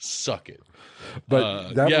 Suck it.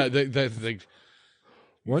 But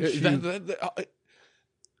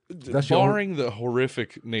barring the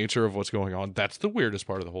horrific nature of what's going on, that's the weirdest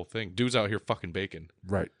part of the whole thing. Dude's out here fucking bacon.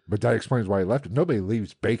 Right. But that explains why he left it. Nobody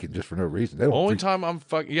leaves bacon just for no reason. They don't Only time I'm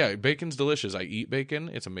fucking bacon's delicious. I eat bacon.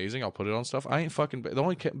 It's amazing. I'll put it on stuff. I ain't fucking. The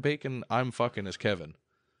only bacon I'm fucking is Kevin.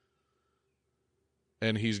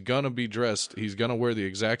 And he's gonna be dressed. He's gonna wear the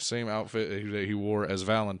exact same outfit that he wore as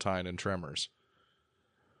Valentine in Tremors.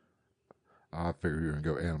 I figured you were going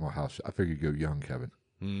to go Animal House. I figured you'd go young Kevin.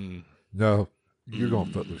 Mm. No, you're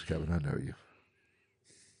going Footloose Kevin. I know you.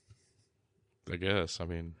 I guess. I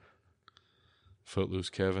mean, Footloose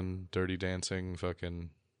Kevin, Dirty Dancing, fucking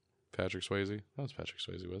Patrick Swayze. That was Patrick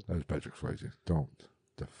Swayze, wasn't it? That was Patrick Swayze. Don't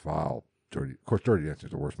defile Dirty. Of course, Dirty Dancing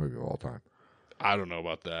is the worst movie of all time. I don't know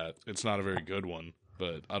about that. It's not a very good one,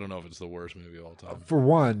 but I don't know if it's the worst movie of all time. For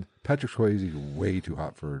one, Patrick Swayze is way too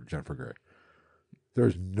hot for Jennifer Grey.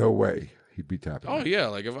 There's no way he'd be tapping. Oh that. yeah,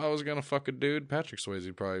 like if I was gonna fuck a dude, Patrick Swayze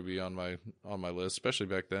would probably be on my list, especially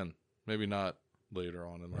back then. Maybe not later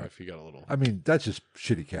on in life. He got a little. I mean, that's just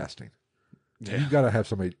shitty casting. Yeah. You got to have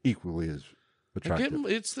somebody equally as Get, attractive.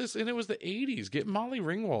 it's this, and it was the '80s. Get Molly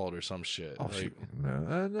Ringwald or some shit. Oh, like, shit.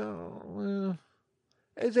 No.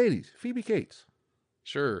 It's 80s. Phoebe Cates.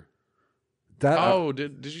 sure. That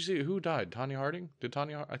Did you see who died? Tanya Harding?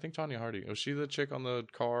 I think Tanya Harding. Was she the chick on the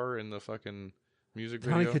car in the fucking music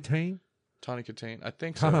Tawny video? Katane? Tawny Katane. I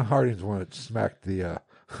think Tanya so. Harding's the one that smacked the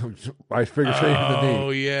ice figure straight in the knee. Oh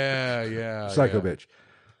yeah. Psycho yeah. bitch.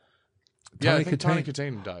 Yeah, I think Tawny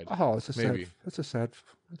Tawny Katane died. Oh, it's a Maybe. sad.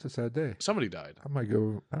 That's a sad day. Somebody died. I might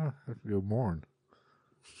go. I have to go mourn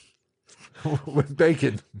with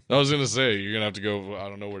bacon. I was gonna say you're gonna have to go. I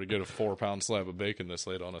don't know where to get a 4-pound slab of bacon this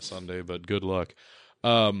late on a Sunday, but good luck.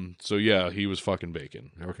 So yeah, he was fucking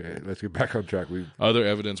bacon. Okay, let's get back on track. Other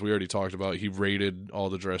evidence we already talked about. He raided all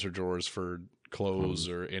the dresser drawers for clothes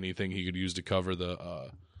or anything he could use to cover the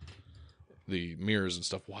mirrors and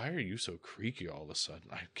stuff. Why are you so creaky all of a sudden?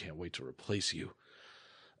 I can't wait to replace you.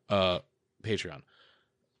 Patreon.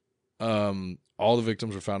 All the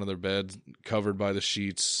victims were found in their beds, covered by the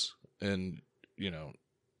sheets, and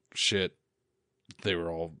shit. They were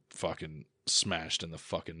all fucking smashed in the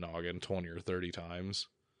fucking noggin 20 or 30 times,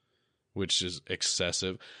 which is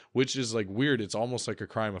excessive, which is like weird. It's almost like a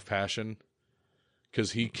crime of passion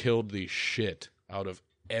because he killed the shit out of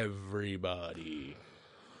everybody.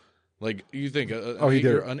 Like, you think he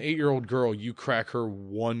did. an 8-year-old girl, you crack her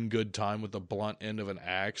one good time with the blunt end of an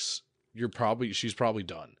axe, she's probably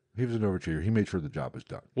done. He was an overachiever. He made sure the job was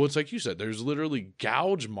done. Well, it's like you said, there's literally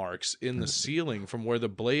gouge marks in the ceiling from where the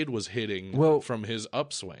blade was hitting from his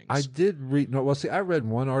upswings. I did read. No, well, see, I read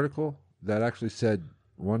one article that actually said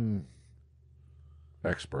one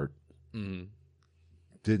expert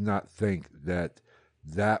did not think that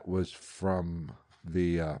was from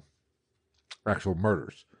the actual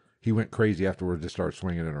murders. He went crazy afterwards to start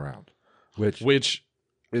swinging it around, which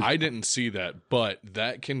I didn't see that, but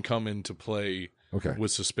that can come into play. Okay.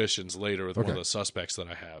 With suspicions later with one of the suspects that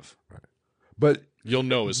I have. Right. But you'll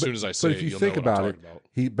know as soon as I say it. But if you think about it,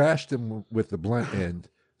 he bashed him with the blunt end,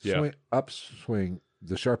 upswing,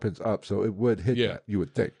 the sharp end's up, so it would hit that, you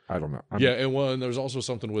would think. I don't know. And there's also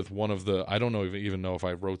something with one of the, I don't know even know if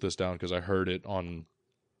I wrote this down because I heard it on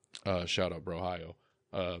Shout Out Brohio.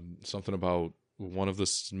 Something about one of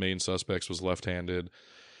the main suspects was left-handed.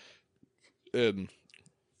 And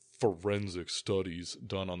forensic studies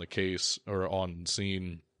done on the case or on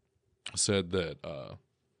scene said that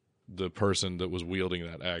the person that was wielding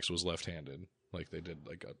that axe was left-handed. Like they did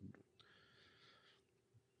like a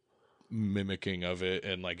mimicking of it,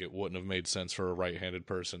 and like it wouldn't have made sense for a right-handed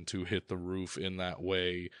person to hit the roof in that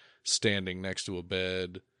way, standing next to a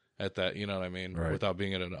bed at that, you know what I mean, without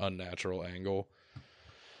being at an unnatural angle.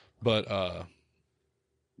 But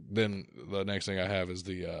then the next thing I have is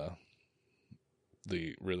the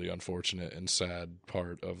really unfortunate and sad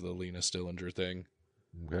part of the Lena Stillinger thing.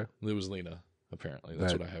 Okay. It was Lena, apparently.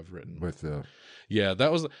 That's what I have written. With yeah,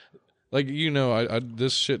 that was like, I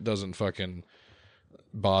this shit doesn't fucking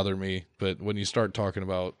bother me, but when you start talking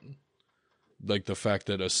about like the fact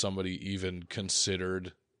that somebody even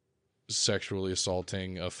considered sexually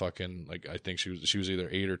assaulting a fucking, like, I think she was either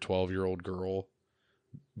 8 or 12-year-old girl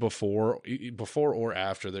before or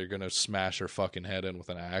after they're gonna smash her fucking head in with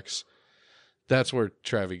an axe. That's where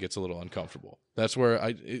Travie gets a little uncomfortable. That's where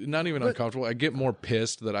not even uncomfortable. I get more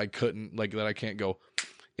pissed that I can't go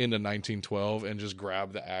into 1912 and just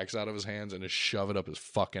grab the axe out of his hands and just shove it up his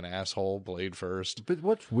fucking asshole, blade first. But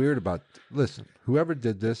what's weird about, listen, whoever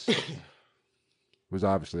did this was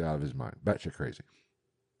obviously out of his mind. Batshit crazy.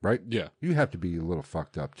 Right? Yeah. You have to be a little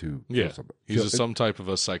fucked up to kill somebody. He's some type of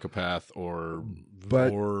a psychopath or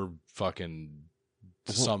fucking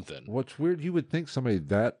something. What's weird, you would think somebody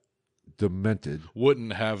that demented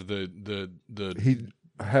wouldn't have he'd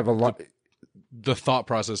have a lot the thought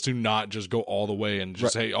process to not just go all the way and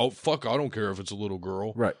just say, oh fuck, I don't care if it's a little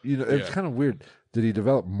girl. Right. It's kind of weird. Did he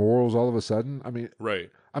develop morals all of a sudden? I mean,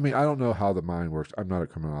 I don't know how the mind works. I'm not a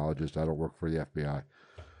criminologist. I don't work for the FBI.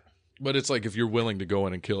 But it's like, if you're willing to go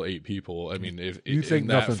in and kill 8 people, I mean, if you think in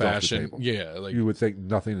that nothing's fashion, off the table. yeah, like you would think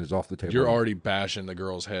nothing is off the table. You're already bashing the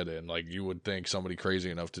girl's head in. Like, you would think somebody crazy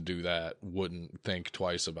enough to do that wouldn't think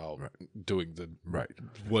twice about doing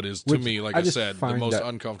what is, to me, like I said, the most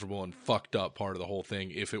uncomfortable and fucked up part of the whole thing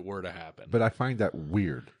if it were to happen. But I find that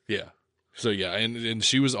weird. Yeah. So yeah, and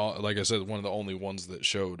she was, like I said, one of the only ones that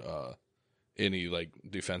showed any like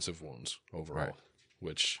defensive wounds overall,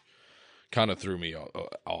 which kind of threw me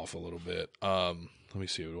off a little bit. Let me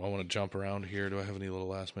see. Do I want to jump around here? Do I have any little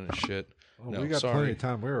last minute shit? Oh, no, we got plenty of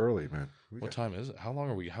time. We're early, man. What time is it? How long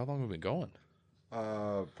have we been going?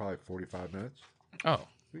 Probably 45 minutes. Oh,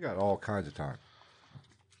 we got all kinds of time.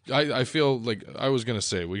 I feel like I was gonna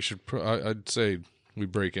say we should. I'd say we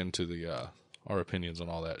break into the our opinions on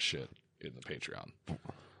all that shit in the Patreon.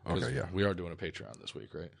 Okay, yeah, we are doing a Patreon this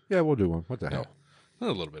week, right? Yeah, we'll do one. What the hell? A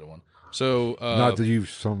little bit of one. So not that you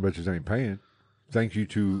some bitches ain't paying. Thank you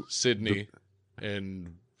to Sydney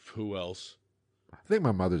and who else? I think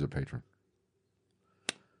my mother's a patron.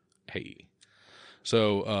 Hey,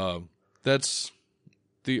 so that's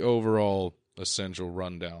the overall essential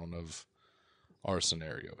rundown of our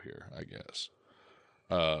scenario here, I guess.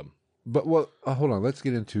 But hold on. Let's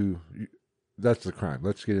get into that's the crime.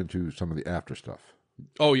 Let's get into some of the after stuff.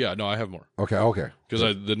 Oh yeah, no, I have more. Okay.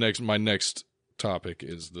 Because my next topic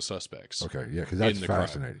is the suspects. Okay, yeah, because that's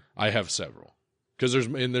fascinating. Crime. I have several. Because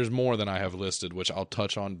there's more than I have listed, which I'll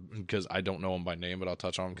touch on because I don't know them by name, but I'll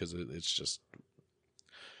touch on them because it's just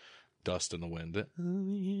dust in the wind.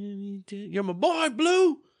 You're my boy,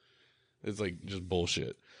 Blue. It's like just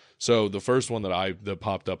bullshit. So the first one that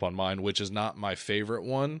popped up on mine, which is not my favorite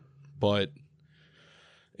one, but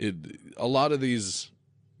a lot of these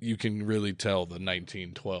you can really tell the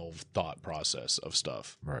 1912 thought process of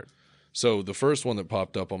stuff. Right. So the first one that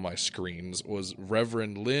popped up on my screens was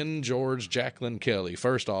Reverend Lynn George Jacqueline Kelly.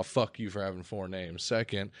 First off, fuck you for having 4 names.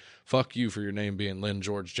 Second, fuck you for your name being Lynn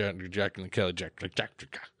George Jacqueline Kelly.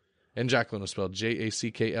 And Jacqueline was spelled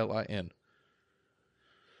Jacklin.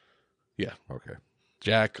 Yeah. Okay.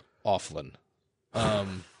 Jack Offlin.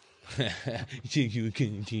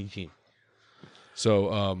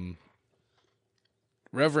 So,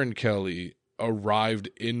 Reverend Kelly arrived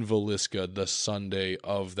in Villisca the Sunday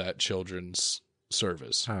of that children's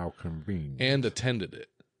service How convenient. and attended it.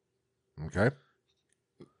 Okay.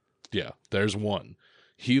 Yeah, there's one.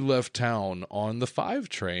 He left town on the 5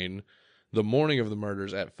 train the morning of the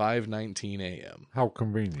murders at 5:19 a.m. How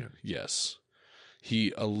convenient. Yes.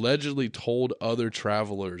 He allegedly told other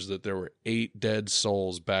travelers that there were 8 dead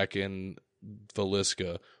souls back in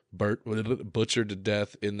Villisca, butchered to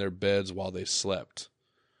death in their beds while they slept.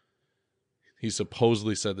 He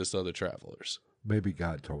supposedly said this to other travelers. Maybe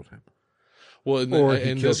God told him. Well, and, Or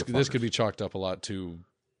he and killed this the this could fuckers. be chalked up a lot to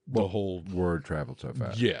the whole. Word traveled so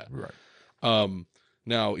fast. Yeah. Right.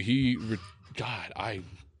 Now God,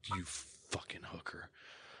 you fucking hooker.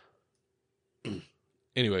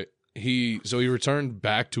 Anyway, he returned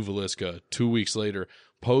back to Villisca 2 weeks later,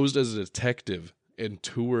 posed as a detective, and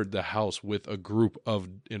toured the house with a group of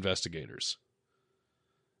investigators.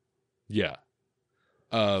 Yeah.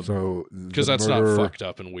 So Because the that's not murderer- fucked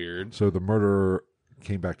up and weird. So the murderer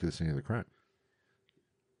came back to the scene of the crime.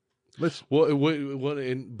 Well,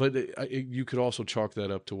 you could also chalk that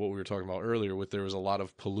up to what we were talking about earlier, with there was a lot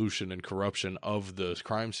of pollution and corruption of the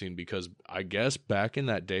crime scene, because I guess back in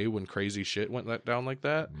that day when crazy shit went down like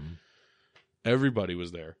that, everybody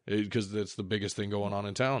was there because that's the biggest thing going on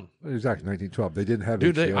in town. Exactly, 1912. They didn't have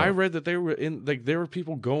Dude, HBO. I read that they were in, like, there were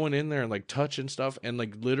people going in there and like touching stuff and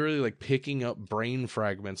like literally like picking up brain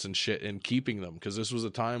fragments and shit and keeping them, because this was a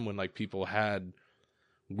time when like people had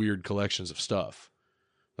weird collections of stuff.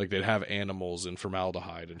 Like they'd have animals and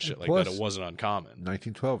formaldehyde and shit like Plus, that. It wasn't uncommon.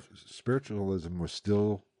 1912, spiritualism was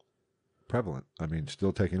still prevalent. I mean,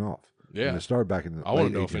 still taking off. Yeah. And it started back in the I want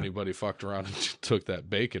late to know if 1800s. anybody fucked around and took that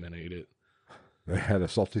bacon and ate it. They had a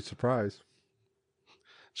salty surprise.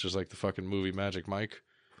 It's just like the fucking movie Magic Mike.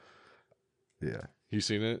 Yeah. You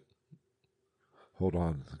seen it? Hold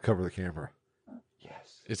on. Cover the camera.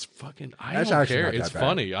 It's fucking. I That's don't actually care. not that It's bad.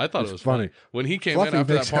 funny. I thought It's it was funny. when he came Fluffy in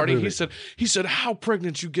after makes that that party. movie. He said, "How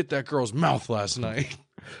pregnant did you get that girl's mouth last night?"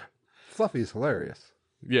 Fluffy's hilarious.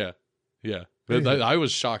 Yeah. Yeah. I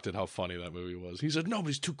was shocked at how funny that movie was. He said,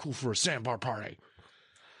 "Nobody's too cool for a sandbar party."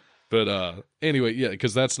 But anyway, yeah,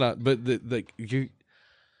 because that's not. But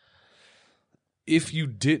if you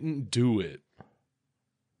didn't do it,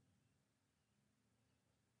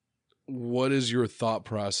 what is your thought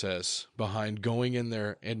process behind going in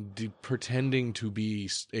there and pretending to be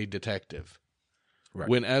a detective? Right.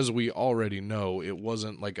 When, as we already know, it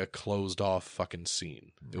wasn't like a closed off fucking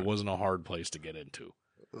scene. It wasn't a hard place to get into.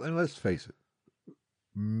 And let's face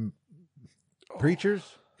it. Preachers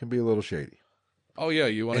can be a little shady. Oh, yeah.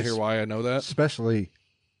 You want to hear why I know that? Especially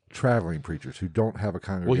traveling preachers who don't have a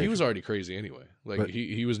congregation. Well, he was already crazy anyway. Like, But-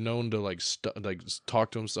 he was known to like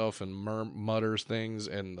talk to himself and mutter things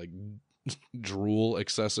and like drool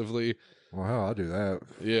excessively. Well, hell, I'll do that.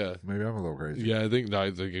 Yeah. Maybe I'm a little crazy. Yeah, I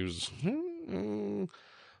think he was.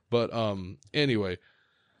 But anyway,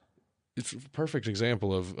 it's a perfect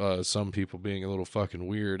example of some people being a little fucking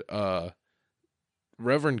weird.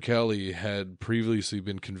 Reverend Kelly had previously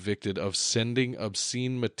been convicted of sending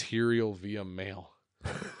obscene material via mail.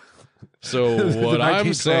 So The what I'm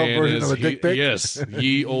 1912 saying version is, of a dick pic? yes,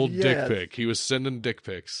 ye old Yes. dick pic. He was sending dick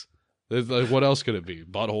pics. Like, what else could it be?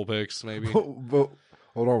 Butthole pics, maybe. But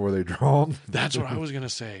hold on, were they drawn? That's what I was gonna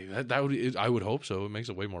say. That would, I would hope so. It makes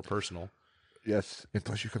it way more personal. Yes. And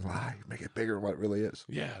plus, you can lie, make it bigger than what it really is.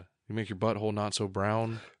 Yeah, you make your butthole not so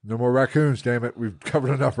brown. No more raccoons, damn it. We've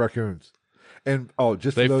covered enough raccoons. And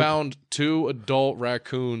just They for those, found 2 adult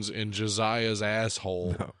raccoons in Josiah's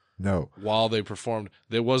asshole no. while they performed.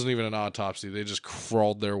 There wasn't even an autopsy. They just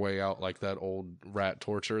crawled their way out like that old rat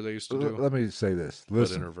torture they used to do, Let me say this. but in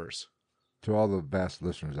Listen reverse. to all the vast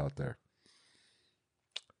listeners out there.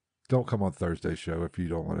 Don't come on Thursday's show if you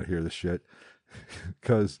don't want to hear the shit.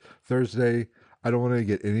 Because Thursday, I don't want to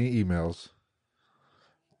get any emails.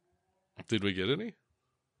 Did we get any?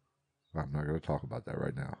 I'm not going to talk about that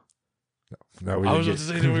right now. No, we I didn't was about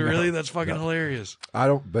to get- say, did we no, really? That's fucking no. hilarious. I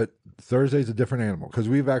don't, but Thursday's a different animal because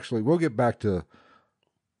we'll get back to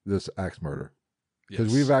this axe murder because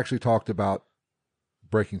Yes. we've actually talked about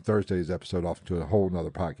breaking Thursday's episode off to a whole nother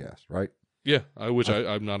podcast, right? Yeah, which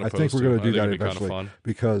I'm not I opposed think we're to. going to do I that think it'd be kind of eventually fun.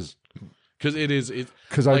 because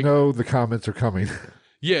I Like- know the comments are coming.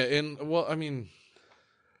 Yeah, and well, I mean,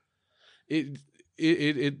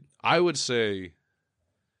 it I would say,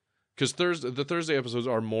 because the Thursday episodes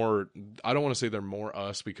are more. I don't want to say they're more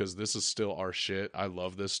us because this is still our shit. I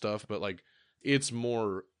love this stuff, but like it's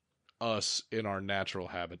more us in our natural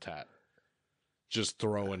habitat. just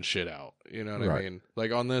throwing shit out. You know what I Right. mean?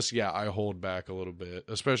 Like on this, yeah, I hold back a little bit,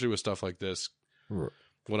 especially with stuff like this. Right.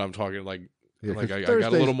 When I'm talking like Yeah, like 'cause I got a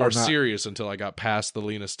little Thursdays more are not- serious until I got past the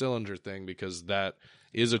Lena Stillinger thing, because that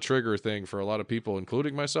is a trigger thing for a lot of people,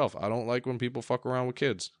 including myself. I don't like when people fuck around with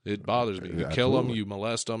kids. It bothers me. You Yeah, kill them, absolutely. you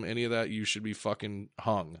molest them, any of that, you should be fucking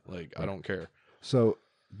hung. Like, I don't care. So,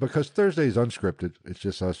 because Thursday is unscripted, it's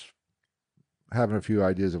just us having a few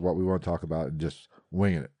ideas of what we want to talk about and just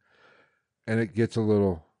winging it. And it gets a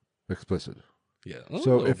little explicit. Yeah.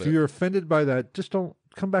 So if you're offended by that, just don't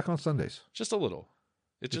come back on Sundays. just a little,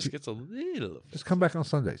 it just gets a little. Just come back on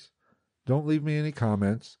Sundays. Don't leave me any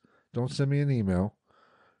comments. Don't send me an email.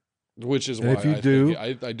 Which is And why if you do,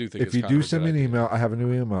 I do think If it's you kind of do a send good me an idea. email, I have a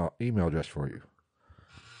new email address for you.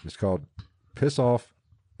 It's called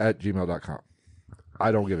pissoff@gmail.com.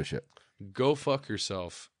 I don't give a shit. Go fuck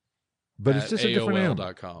yourself. But it's just a different animal.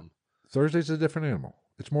 AOL.com. Thursday's a different animal.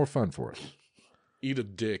 It's more fun for us. Eat a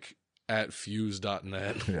dick at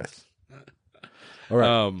fuse.net. Yes. All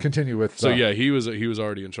right. Continue with. So yeah, he was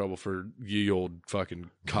already in trouble for ye old fucking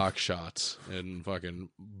cock shots and fucking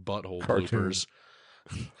butthole Cartoons.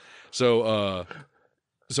 bloopers. So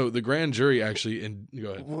the grand jury actually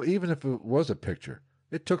go ahead. Well, even if it was a picture,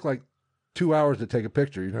 it took like 2 hours to take a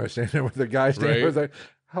picture. You know, standing there with the guy standing Right. there. Like,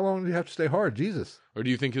 how long do you have to stay hard? Jesus. Or do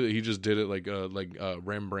you think that he just did it like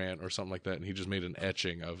Rembrandt or something like that, and he just made an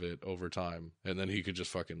etching of it over time, and then he could just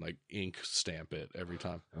fucking like ink stamp it every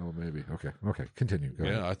time? Oh, maybe. Okay. Continue. Go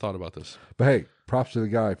Yeah, ahead. I thought about this. But hey, props to the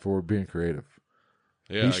guy for being creative.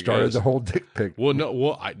 Yeah, He I started guess. the whole dick pic. Well,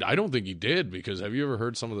 no, I don't think he did, because have you ever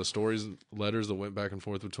heard some of the stories, letters that went back and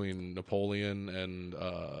forth between Napoleon and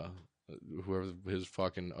whoever his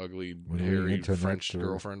fucking ugly, Marie hairy Antoinette French or-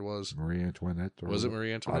 girlfriend was? Marie Antoinette. Or Was it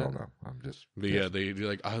Marie Antoinette? I don't know. I'm just. But yeah, they'd be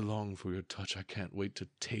like, "I long for your touch. I can't wait to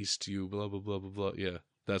taste you." Blah blah blah blah blah. Yeah,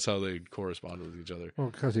 that's how they corresponded with each other. Well,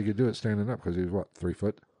 because he could do it standing up because he was, what, 3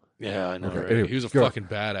 foot? Yeah, I know. Okay, Right? anyway, He was a go. fucking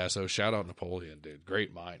badass. So shout out Napoleon, dude.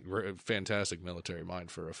 Great mind, fantastic military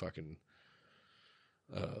mind for a fucking.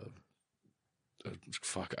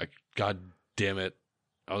 God damn it!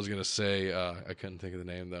 I was gonna say I couldn't think of the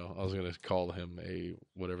name though. I was gonna call him a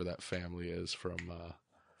whatever that family is from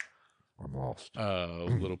I'm lost.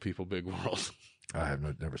 Little People Big World. I have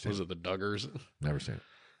never seen Was it. it the Duggars? Never seen it.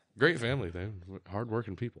 Great family. They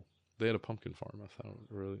hardworking people. They had a pumpkin farm. I found it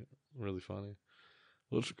really funny.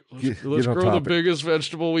 Let's Get grow on the topic. biggest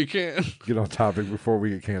vegetable we can. Get on topic before we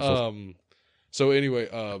get canceled. So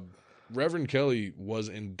anyway, Reverend Kelly was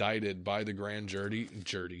indicted by the grand jury.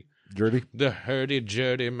 Dirty? The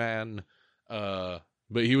hurdy-gurdy man. But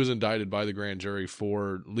he was indicted by the grand jury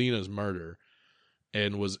for Lena's murder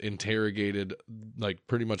and was interrogated like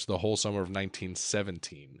pretty much the whole summer of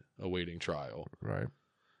 1917, awaiting trial. Right.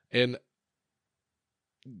 And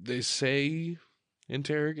they say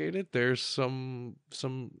interrogated. There's some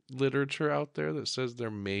literature out there that says there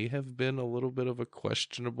may have been a little bit of a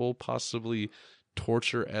questionable, possibly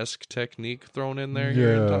torture-esque technique thrown in there.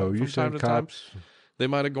 Here and No, from you time said to cops time. They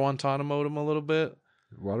might have Guantanamo'd him a little bit.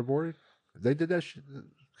 waterboarded? They did that shit?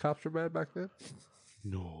 Cops were bad back then?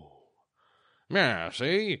 No. Yeah,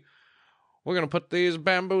 see? We're going to put these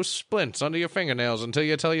bamboo splints under your fingernails until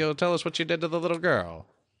you tell us what you did to the little girl.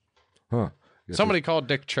 Huh. Guess Somebody called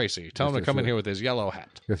Dick Tracy. Tell him Yes, to come in they here with his yellow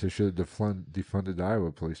hat. Guess they should have defunded the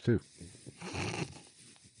Iowa police, too.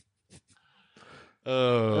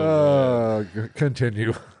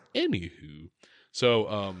 Continue. Anywho. So,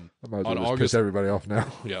 I might as well on just August piss everybody off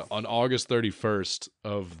now. Yeah, on August 31st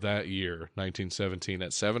of that year, 1917,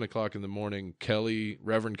 at 7 o'clock in the morning,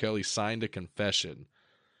 Reverend Kelly signed a confession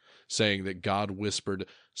saying that God whispered,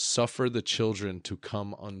 "Suffer the children to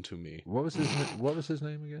come unto me." What was his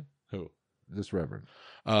name again? Who? This Reverend.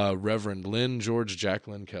 Reverend Lynn George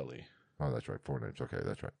Jacqueline Kelly. Oh, that's right. 4 names. Okay,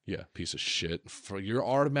 that's right. Yeah, piece of shit. You're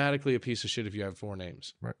automatically a piece of shit if you have 4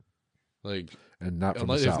 names. Right. Like, And not from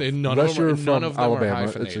the Unless- if South. they- none of Unless them are- you're none from of them are Alabama,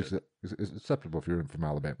 hyphenated. it's acceptable if you're from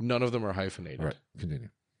Alabama. none of them are hyphenated. Right. Continue.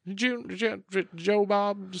 Joe,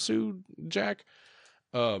 Bob, Sue, Jack.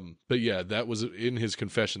 But yeah, that was in his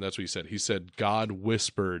confession. That's what he said. He said, God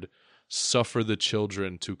whispered, "Suffer the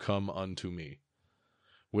children to come unto me."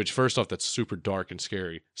 Which, first off, that's super dark and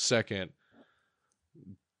scary. Second,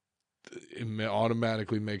 it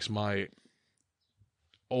automatically makes my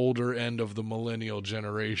older end of the millennial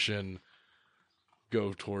generation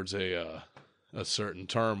go towards a certain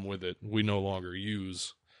term with it we no longer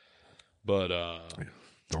use. But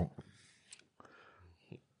Don't.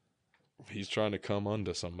 he's trying to come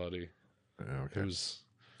unto somebody. Okay. Who's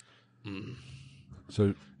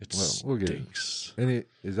So it we'll get it. stinks.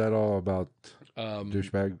 Is that all about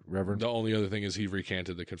douchebag Reverend? The only other thing is he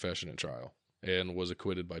recanted the confession at trial. and was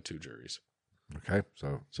acquitted by 2 juries. Okay,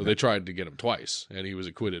 so They tried to get him twice, and he was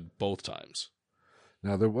acquitted both times.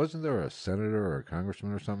 now wasn't there a senator or a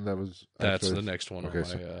congressman or something that was? That's actually, the next one okay,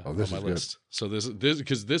 on this my is good. list. So this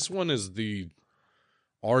because this one is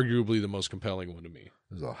arguably the most compelling one to me.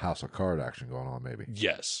 There's a House of Card action going on, maybe.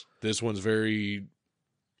 Yes, this one's very,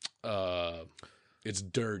 it's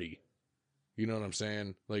dirty. You know what I'm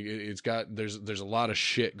saying? Like it's got there's a lot of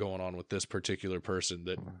shit going on with this particular person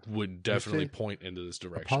that would definitely point into this A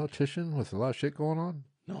direction. politician with a lot of shit going on?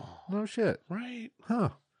 No shit. Right? Huh.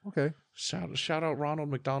 Okay. Shout out Ronald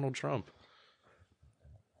McDonald Trump.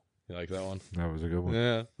 You like that one? That was a good one.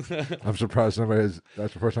 Yeah. I'm surprised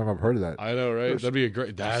that's the first time I've heard of that. I know, right? That'd be a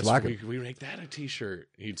great. We make that a T-shirt.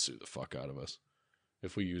 He'd sue the fuck out of us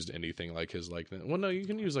if we used anything like his likeness. Well, no, you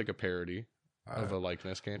can use like a parody of a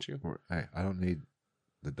likeness, can't you? Hey, I don't need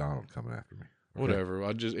the Donald coming after me. Okay. Whatever.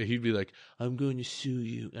 He'd be like, I'm going to sue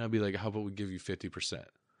you, and I'd be like, how about we give you 50%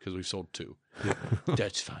 because we sold 2. Yeah,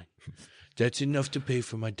 that's fine. That's enough to pay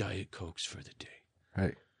for my Diet Cokes for the day.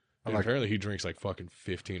 Hey. And apparently he drinks like fucking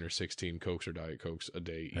 15 or 16 Cokes or Diet Cokes a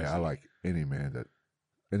day. Easy. Hey, I like any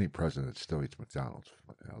president that still eats McDonald's.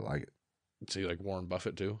 I like it. See, like Warren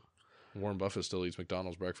Buffett too. Warren Buffett still eats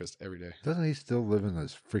McDonald's breakfast every day. Doesn't he still live in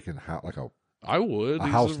this freaking house? I would. A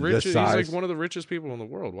house this He's size? like one of the richest people in the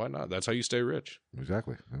world. Why not? That's how you stay rich.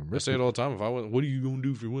 Exactly. I say it all the time. If I win, what are you going to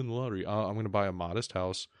do if you win the lottery? I'm going to buy a modest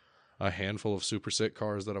house, a handful of super sick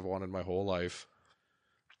cars that I've wanted my whole life,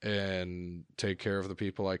 and take care of the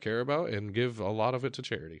people I care about and give a lot of it to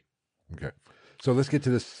charity. Okay. So let's get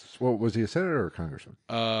to this. What was he, a senator or a congressman?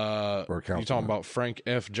 Or a councilman? You talking about Frank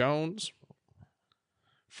F. Jones?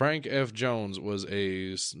 Frank F. Jones was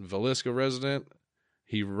a Villisca resident.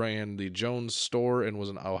 He ran the Jones store and was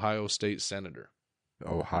an Ohio State senator.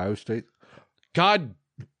 Ohio State? God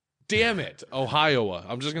damn it. Ohio.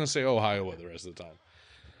 I'm just going to say Ohio the rest of the time.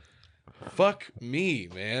 Fuck me,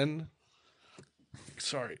 man.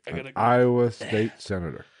 Sorry. I gotta Iowa State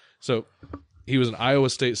senator. So he was an Iowa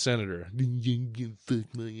State senator.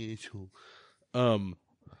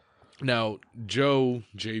 Now Joe,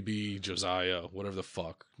 JB, Josiah, whatever the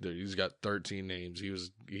fuck, he's got 13 names.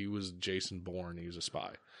 He was Jason Bourne. He was a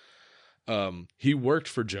spy. He worked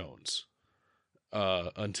for Jones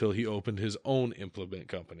until he opened his own implement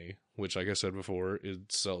company, which, like I said before,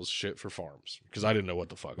 it sells shit for farms. Because I didn't know what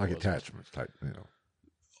the fuck like it was. Attachments type,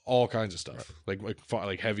 All kinds of stuff, right.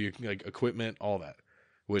 like heavy like equipment, all that.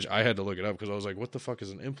 Which I had to look it up because I was like, "What the fuck is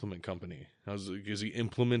an implement company?" I was like, "Is he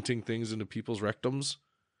implementing things into people's rectums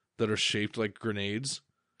that are shaped like grenades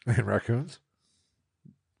and raccoons?"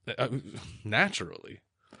 Naturally.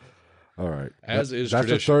 All right, That's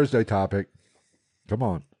tradition. A Thursday topic. Come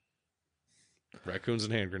on, raccoons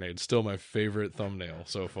and hand grenades. Still my favorite thumbnail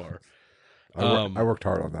so far. I worked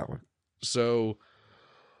hard on that one. So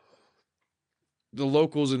the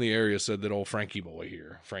locals in the area said that old Frankie boy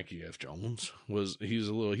here, Frankie F. Jones, he was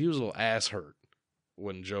a little ass hurt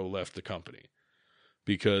when Joe left the company,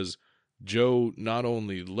 because Joe not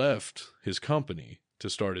only left his company to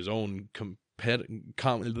start his own competitor,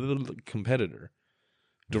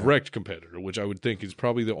 direct competitor, which I would think is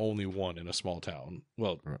probably the only one in a small town.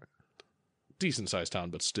 Well, right. Decent sized town,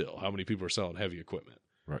 but still, how many people are selling heavy equipment?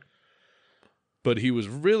 Right. But he was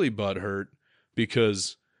really butthurt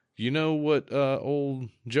because you know what old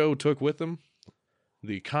Joe took with him?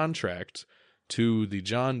 The contract to the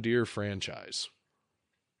John Deere franchise.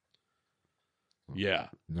 Yeah.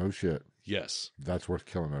 No shit. Yes. That's worth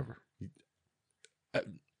killing over.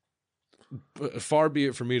 Far be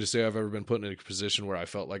it for me to say I've ever been put in a position where I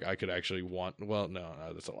felt like I could actually well, no,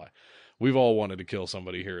 that's a lie. We've all wanted to kill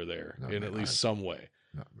somebody here or there in at least some way.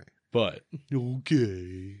 Not me. But,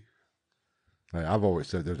 okay. Hey, I've always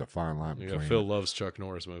said there's a fine line between. Yeah, Phil loves Chuck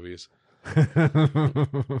Norris movies.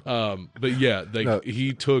 But yeah, like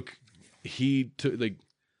he took like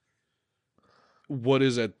what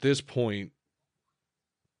is at this point,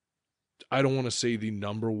 I don't want to say the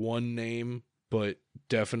number one name, but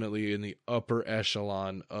definitely in the upper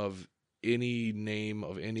echelon of any name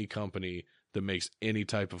of any company that makes any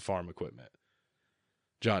type of farm equipment.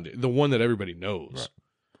 John Deere, the one that everybody knows. Right.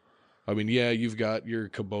 I mean, yeah, you've got your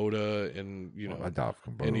Kubota and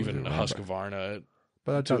and even Husqvarna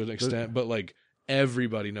to an extent, but like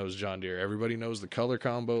everybody knows John Deere. Everybody knows the color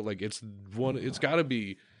combo. Like it's got to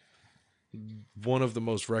be one of the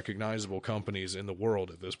most recognizable companies in the world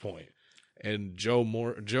at this point. And Joe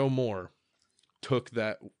Moore took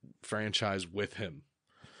that franchise with him.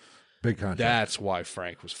 Big contract. That's why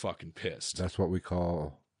Frank was fucking pissed. That's what we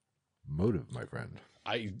call motive, my friend.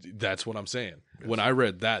 That's what I'm saying. Yes. When I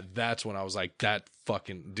read that, that's when I was like, that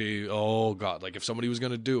fucking dude, oh God. Like if somebody was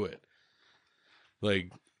going to do it,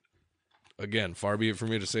 Like, again, far be it for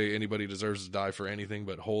me to say anybody deserves to die for anything,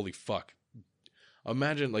 but holy fuck.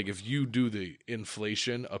 Imagine, like, if you do the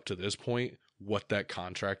inflation up to this point, what that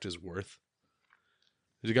contract is worth.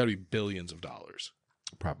 There's got to be billions of dollars.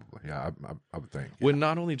 Probably, yeah. I would think. When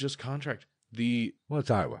not only just contract, Well,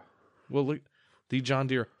 it's Iowa. well, look, the John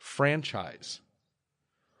Deere franchise.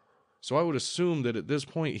 So I would assume that at this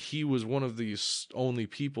point he was one of the only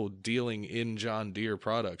people dealing in John Deere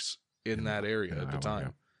products in that area at the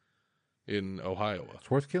time. In Ohio.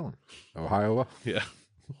 It's worth killing. Ohio. Yeah.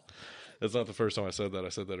 That's not the first time I said that. I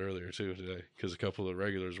said that earlier too today because a couple of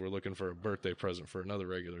regulars were looking for a birthday present for another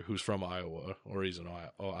regular who's from Iowa or he's an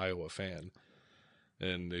Iowa fan.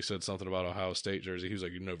 And they said something about Ohio State jersey. He was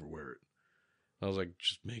like, "You never wear it." I was like,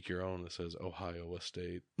 "Just make your own that says Ohio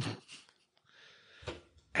State."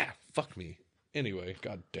 Fuck me. Anyway,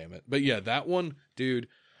 god damn it. But yeah, that one, dude.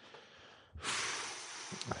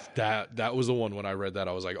 That was the one when I read that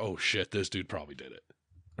I was like, "Oh shit, this dude probably did it."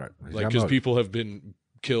 Right. Like, because people have been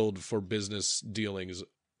killed for business dealings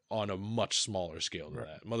on a much smaller scale than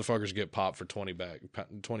that. Motherfuckers get popped for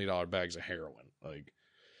 $20 bags of heroin. Like,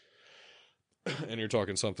 and you're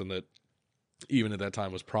talking something that even at that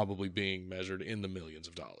time was probably being measured in the millions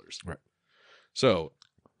of dollars. Right. So,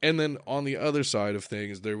 and then on the other side of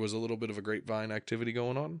things, there was a little bit of a grapevine activity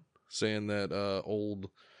going on, saying that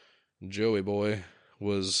old Joey boy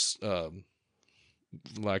was,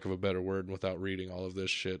 lack of a better word, without reading all of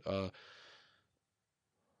this shit,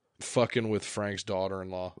 fucking with Frank's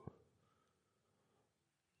daughter-in-law.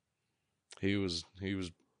 His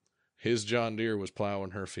John Deere was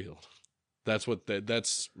plowing her field. That's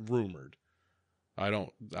rumored.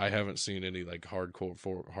 I haven't seen any like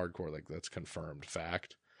hardcore like that's confirmed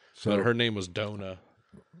fact. So but her name was Donna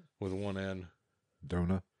with one N.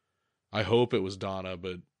 Donna. I hope it was Donna,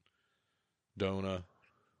 but Donna.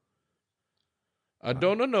 I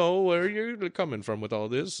don't know where you're coming from with all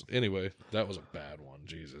this. Anyway, that was a bad one.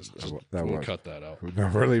 Jesus. We'll cut that out. We're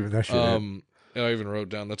never leaving that shit I even wrote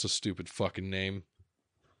down that's a stupid fucking name.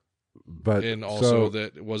 But and also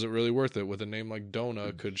that was it really worth it with a name like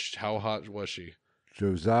Donna? How hot was she?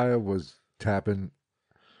 Josiah was tapping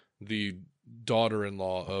the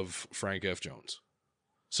daughter-in-law of Frank F. Jones,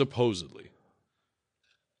 supposedly.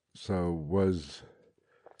 So was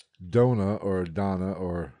Donna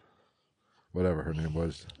or whatever her name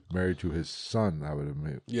was married to his son? I would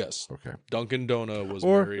admit. Yes. Okay. Duncan Donna was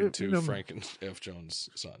married to Frank F. Jones'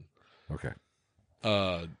 son. Okay.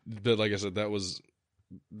 But like I said, there was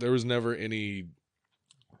never any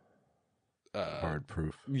hard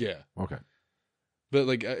proof. Yeah. Okay. But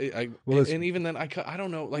like and even then I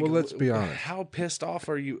don't know, like, well, let's be honest. How pissed off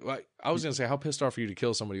are you? Like, I was gonna say, how pissed off are you to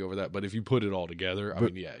kill somebody over that? But if you put it all together, I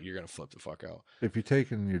mean, yeah, you're gonna flip the fuck out. If you're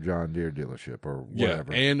taking your John Deere dealership or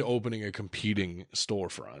whatever, and opening a competing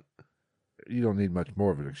storefront, you don't need much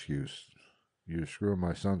more of an excuse. You're screwing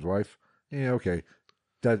my son's wife. Yeah, okay,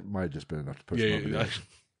 that might have just been enough to push him over the edge.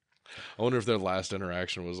 I wonder if their last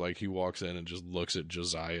interaction was like he walks in and just looks at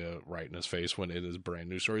Josiah right in his face when it is brand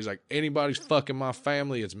new story. He's like, anybody's fucking my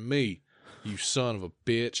family, it's me, you son of a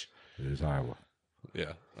bitch. It is Iowa.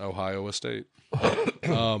 Yeah, Ohio State.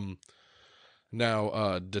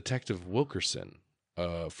 Now, Detective Wilkerson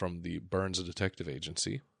from the Burns Detective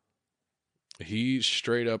Agency, he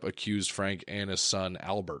straight up accused Frank and his son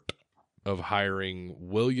Albert of hiring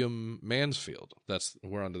William Mansfield.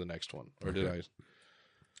 We're on to the next one. Or did I...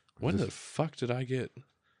 When the fuck did I get?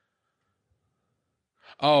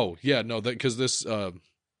 Oh, yeah, no, because this, got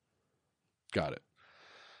it.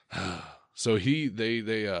 So they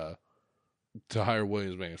to hire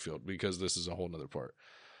Williams Mansfield, because this is a whole nother part.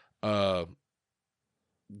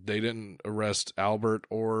 They didn't arrest Albert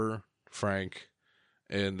or Frank,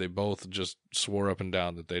 and they both just swore up and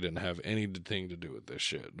down that they didn't have anything to do with this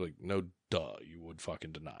shit. Like, no duh, you would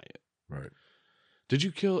fucking deny it. Right. Did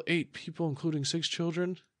you kill 8 people, including 6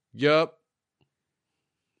 children? Yup.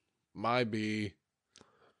 My B.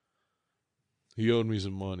 He owed me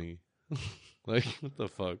some money. Like, what the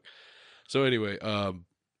fuck? So anyway,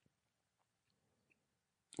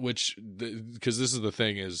 because this is the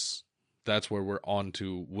thing is, that's where we're on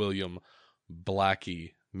to William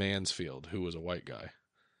Blackie Mansfield, who was a white guy.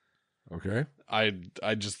 Okay. I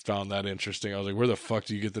just found that interesting. I was like, where the fuck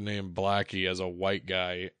do you get the name Blackie as a white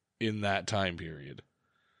guy in that time period?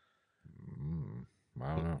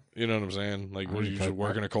 I don't know. You know what I'm saying? Like, what, you should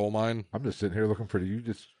work in a coal mine? I'm just sitting here looking for you.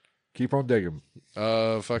 Just keep on digging.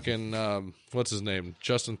 Fucking, what's his name?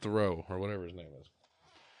 Justin Thoreau, or whatever his name is.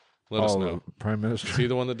 Let us know. Prime Minister. Is he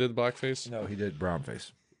the one that did blackface? No, he did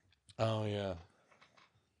brownface. Oh, yeah.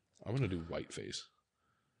 I'm going to do whiteface.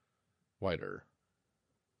 Whiter.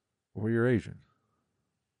 Well, you're Asian.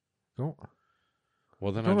 Don't.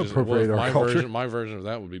 Well, then Don't I just appropriate our my culture. version. My version of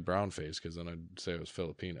that would be brown face because then I'd say it was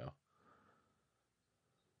Filipino.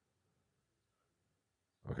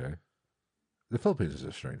 Okay. The Philippines is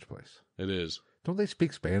a strange place. It is. Don't they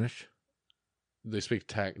speak Spanish? They speak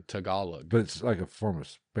Tagalog, But it's like a form of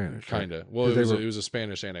Spanish. Right? kind of. Well, 'Cause it was a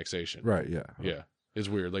Spanish annexation. Right, yeah. Yeah, it's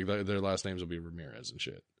weird. Like their last names will be Ramirez and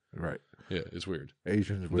shit. Right. Yeah, it's weird.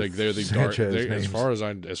 Asians with Like they're the dark. Sanchez names.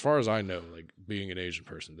 As far as I know, like being an Asian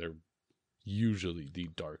person, they're usually the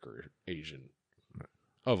darker Asian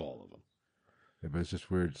of all of them. Yeah, but it's just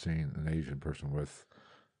weird seeing an Asian person with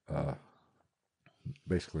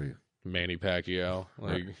basically... Manny Pacquiao,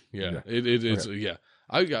 like Right. yeah, Yeah. it's yeah.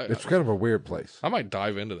 It's kind of a weird place. I might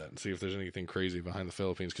dive into that and see if there's anything crazy behind the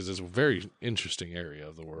Philippines because it's a very interesting area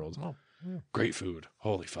of the world. Oh, yeah. Great food,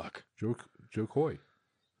 holy fuck. Joe Coy.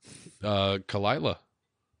 Kalila,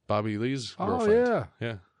 Bobby Lee's Oh, girlfriend. yeah.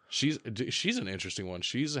 Yeah, she's an interesting one.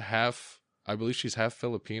 She's I believe she's half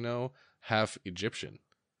Filipino, half Egyptian.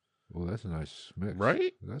 Well, that's a nice mix.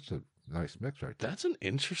 Right? That's a nice mix right there. That's an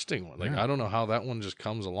interesting one. Like Yeah. I don't know how that one just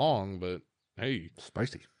comes along, but hey,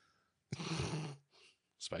 Spicy.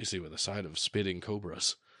 spicy with a side of spitting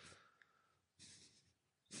cobras.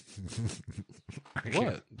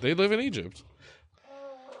 What? They live in Egypt.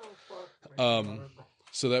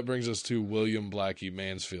 So that brings us to William Blackie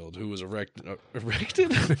Mansfield, who was erected.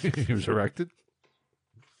 He was erected?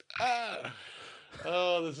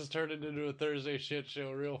 Oh, this has turned into a Thursday shit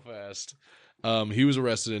show real fast. He was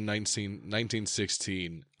arrested in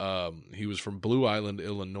 1916. He was from Blue Island,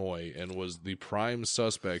 Illinois, and was the prime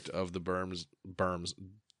suspect of the Berms.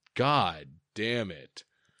 God damn it.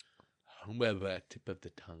 Tip of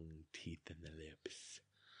the tongue, teeth, and the lips.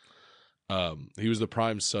 He was the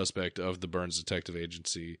prime suspect of the Burns Detective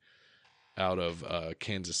Agency out of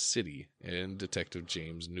Kansas City, and Detective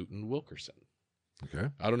James Newton Wilkerson. Okay.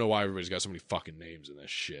 I don't know why everybody's got so many fucking names in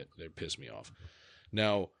this shit. They piss me off.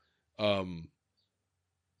 Now,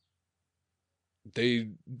 they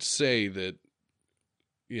say that,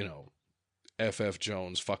 F.F.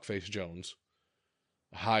 Jones, Fuckface Jones,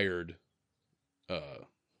 hired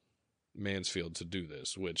Mansfield to do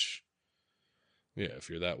this, which, yeah,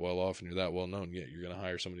 if you're that well off and you're that well known, yeah, you're going to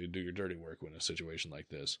hire somebody to do your dirty work in a situation like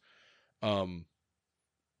this.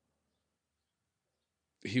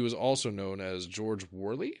 He was also known as George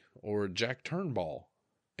Worley or Jack Turnbull.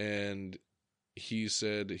 And he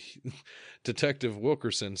said, Detective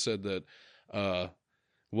Wilkerson said that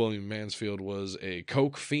William Mansfield was a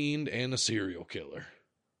coke fiend and a serial killer.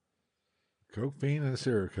 Coke fiend and a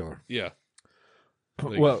serial killer. Yeah.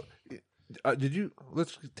 Like, Well,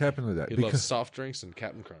 let's tap into that. He loves soft drinks and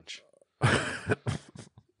Captain Crunch.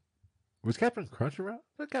 Was Captain Crunch around?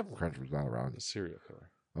 Captain Crunch was not around. A serial killer.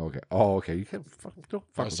 Okay. Oh, okay. You can't don't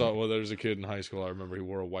fuck I with saw, me. well, there was a kid in high school. I remember he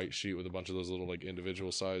wore a white sheet with a bunch of those little, like,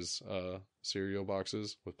 individual size cereal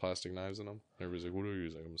boxes with plastic knives in them. Everybody's like, what are you?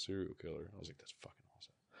 He's like, I'm a serial killer. I was like, that's fucking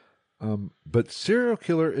awesome. But serial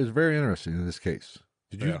killer is very interesting in this case.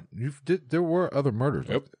 There were other murders.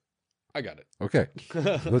 Yep. I got it. Okay.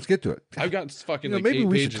 Let's get to it. I've got fucking like maybe 8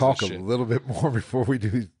 we pages should talk of a shit. little bit more before we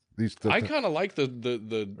do these stuff. I kind of like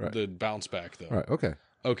the bounce back though. Right. Okay.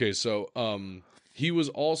 Okay, so he was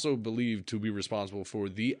also believed to be responsible for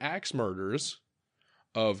the axe murders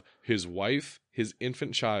of his wife, his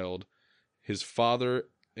infant child, his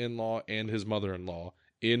father-in-law, and his mother-in-law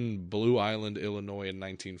in Blue Island, Illinois in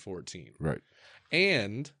 1914. Right.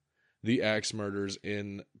 And the axe murders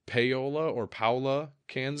in Paola,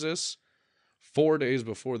 Kansas, 4 days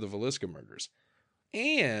before the Villisca murders.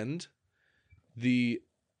 And the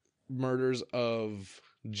murders of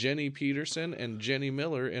Jenny Peterson and Jenny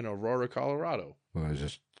Miller in Aurora, Colorado. Well, there's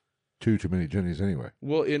just too many Jennies anyway.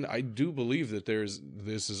 Well, and I do believe that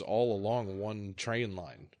this is all along one train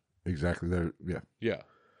line. Exactly. There. Yeah. Yeah.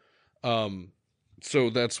 So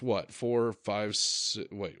that's what? 4, 5, 6,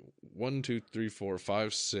 wait, 1, 2, 3, 4,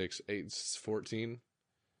 5, 6, 8, 14.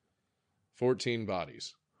 14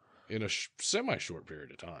 bodies in a semi-short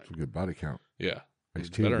period of time. It's a good body count. Yeah. It's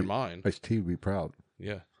Ice-T better would than mine. Ice-T would be proud.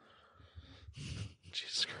 Yeah.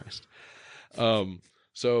 Jesus Christ.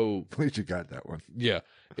 So At least you got that one. yeah,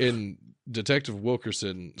 and Detective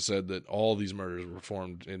Wilkerson said that all these murders were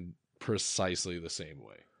performed in precisely the same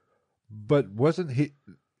way. But wasn't he?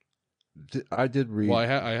 I did read. Well,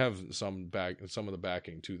 I have some of the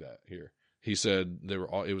backing to that here. He said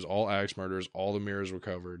it was all axe murders. All the mirrors were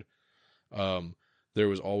covered. There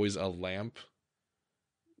was always a lamp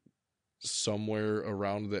somewhere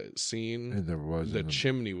around the scene. And there was The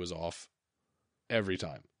chimney was off every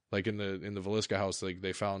time. Like in the Villisca house, like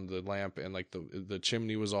they found the lamp and like the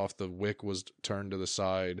chimney was off, the wick was turned to the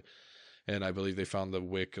side, and I believe they found the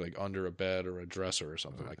wick like under a bed or a dresser or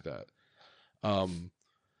something like that. And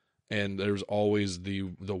there's always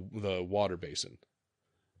the water basin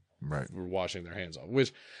Right. for washing their hands off.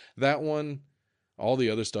 Which that one, all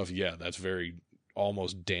the other stuff, yeah, that's very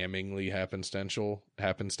almost damningly happenstantial.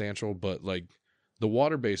 But like the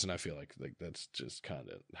water basin, I feel like that's just kind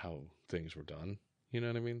of how things were done. You know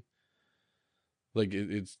what I mean? Like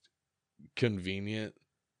it's convenient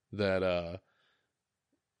that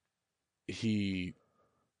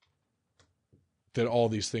that all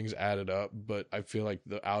these things added up, but I feel like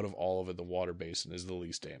out of all of it, the water basin is the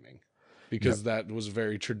least damning, because that was a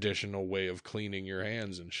very traditional way of cleaning your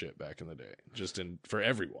hands and shit back in the day, for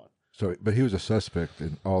everyone. So, but he was a suspect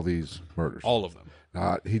in all these murders. All of them.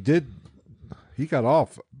 He got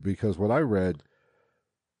off because what I read,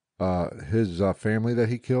 his family that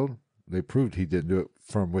he killed, they proved he didn't do it,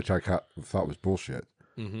 from which I thought was bullshit.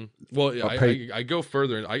 Mm-hmm. Well, I go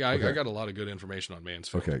further. I got a lot of good information on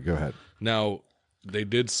Mansfield. Okay, go ahead. Now, they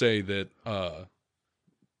did say that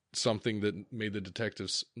something that made the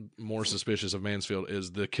detectives more suspicious of Mansfield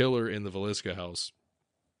is the killer in the Villisca house,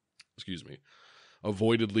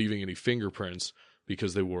 avoided leaving any fingerprints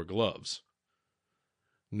because they wore gloves.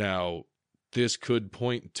 Now, this could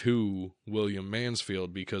point to William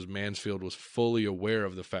Mansfield, because Mansfield was fully aware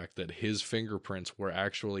of the fact that his fingerprints were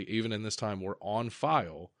actually, even in this time, were on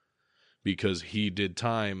file, because he did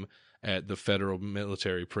time at the federal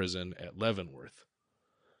military prison at Leavenworth.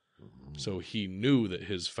 So he knew that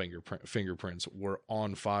his fingerprints were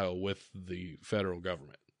on file with the federal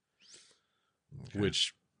government,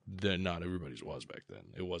 which then not everybody's was back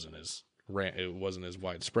then. It wasn't as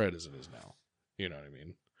widespread as it is now. You know what I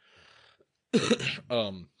mean?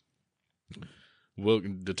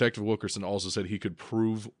 Detective Wilkerson also said he could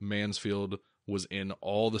prove Mansfield was in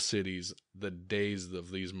all the cities the days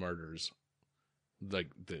of these murders,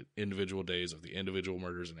 like the individual days of the individual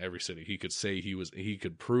murders in every city. He could say he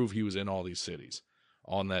could prove he was in all these cities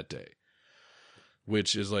on that day,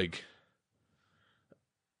 which is like,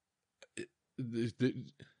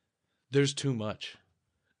 there's too much.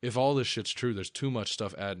 If all this shit's true, there's too much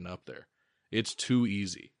stuff adding up there. It's too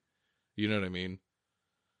easy. You know what I mean?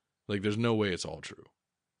 Like, there's no way it's all true.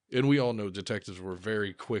 And we all know detectives were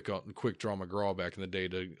very quick draw McGraw back in the day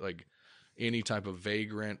to, like, any type of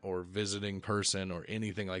vagrant or visiting person or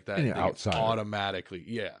anything like that. Any outsider. Automatically,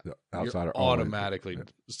 yeah. The outsider you're automatically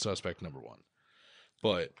suspect number one.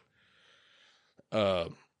 But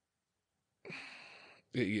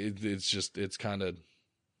it's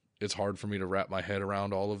hard for me to wrap my head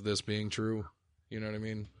around all of this being true. You know what I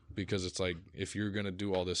mean? Because it's like, if you're going to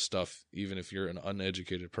do all this stuff, even if you're an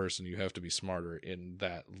uneducated person, you have to be smarter in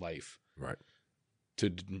that life. Right.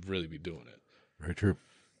 To really be doing it. Very true.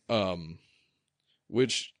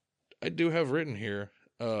 Which I do have written here.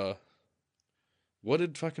 What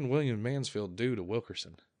did fucking William Mansfield do to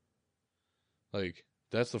Wilkerson? Like,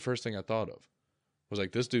 that's the first thing I thought of. Was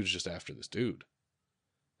like, this dude's just after this dude.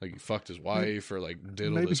 Like, he fucked his wife or like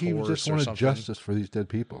diddled his horse or something. Maybe he just wanted justice for these dead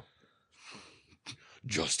people.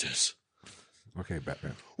 Justice. Okay,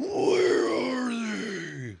 Batman. Where are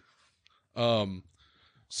they?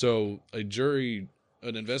 So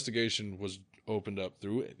an investigation was opened up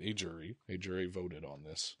through a jury. A jury voted on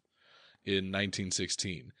this in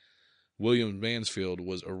 1916. William Mansfield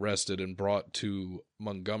was arrested and brought to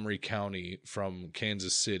Montgomery County from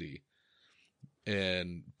Kansas City.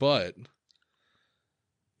 But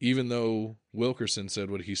even though Wilkerson said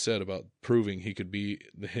what he said about proving him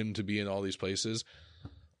to be in all these places,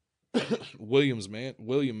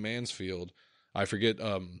 William Mansfield, I forget,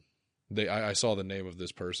 I saw the name of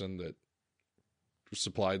this person that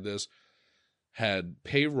supplied this, had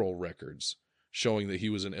payroll records showing that he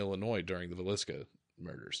was in Illinois during the Villisca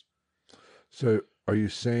murders. So are you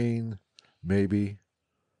saying maybe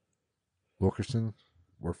Wilkerson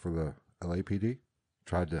worked for the LAPD?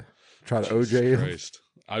 Tried to OJ him?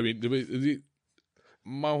 I mean,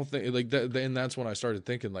 my whole thing, like that, and that's when I started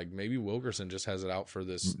thinking, like, maybe Wilkerson just has it out for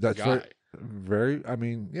this guy. I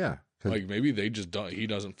mean, yeah. Like, maybe he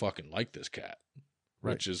doesn't fucking like this cat.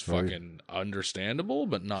 Right. Which is fucking understandable,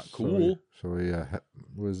 but not cool. So he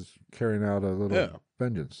was carrying out a little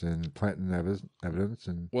vengeance and planting evidence.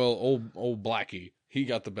 And well, old Blackie, he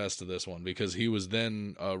got the best of this one, because he was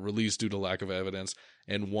then released due to lack of evidence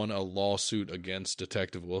and won a lawsuit against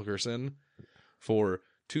Detective Wilkerson for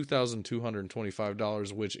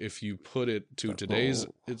 $2,225, which, if you put it to today's,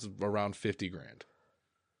 it's around $50,000.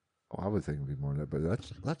 Oh, I would think it'd be more than that, but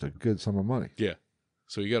that's a good sum of money. Yeah.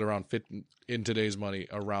 So you got around in today's money,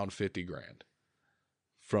 around $50,000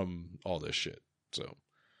 from all this shit. So,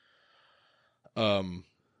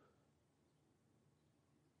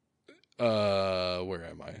 Where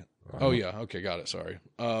am I? Oh yeah, okay, got it. Sorry.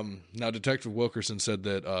 Now Detective Wilkerson said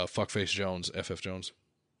that Fuckface Jones, FF Jones,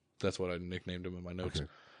 that's what I nicknamed him in my notes.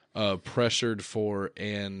 Okay. Pressured for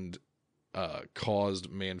and caused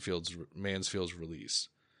Mansfield's release,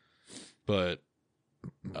 but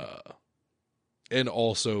and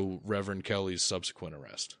also Reverend Kelly's subsequent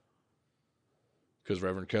arrest, because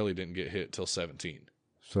Reverend Kelly didn't get hit till 17.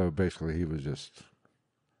 So basically, he was just.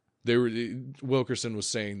 Wilkerson was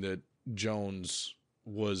saying that Jones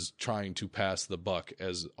was trying to pass the buck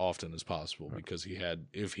as often as possible because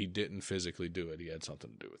if he didn't physically do it, he had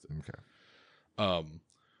something to do with it. Okay.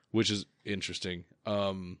 Which is interesting.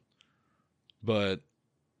 But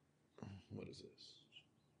what is this?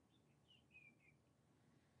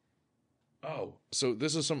 Oh, so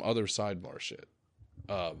this is some other sidebar shit.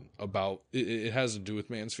 About it has to do with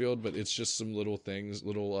Mansfield, but it's just some little things,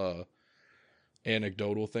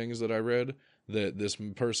 anecdotal things that I read, that this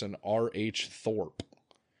person R.H. Thorpe,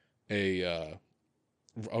 it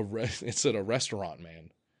said a restaurant man,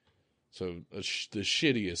 so the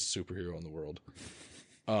shittiest superhero in the world,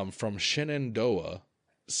 from Shenandoah,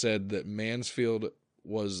 said that Mansfield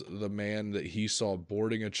was the man that he saw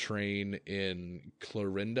boarding a train in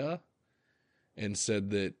Clarinda, and said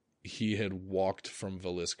that he had walked from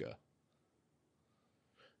Villisca.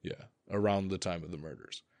 Yeah, around the time of the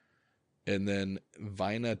murders. And then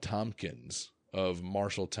Vina Tompkins of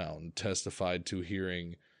Marshalltown testified to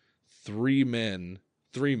hearing three men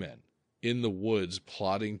in the woods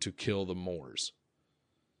plotting to kill the Moors.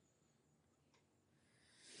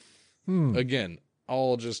 Again,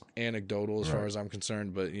 all just anecdotal as far as I'm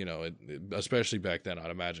concerned, but especially back then,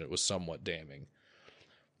 I'd imagine it was somewhat damning.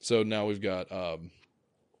 So now we've got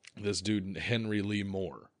this dude Henry Lee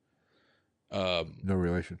Moore. No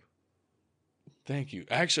relation. Thank you.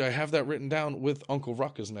 Actually, I have that written down with Uncle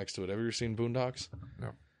Ruckus next to it. Have you ever seen Boondocks? No.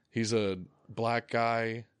 He's a black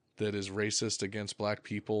guy that is racist against black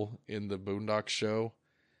people in the Boondocks show.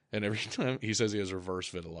 And every time he says he has reverse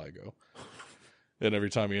vitiligo. And every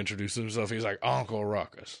time he introduces himself, he's like, Uncle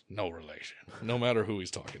Ruckus. No relation. No matter who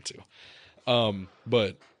he's talking to.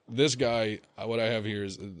 But this guy, what I have here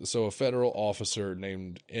is, so a federal officer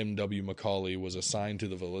named M.W. McCauley was assigned to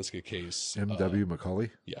the Villisca case. M.W. McCauley?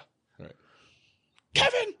 Yeah. Right.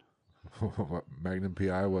 Kevin! What, Magnum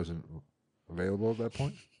P.I. wasn't available at that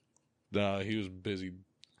point? Nah, he was busy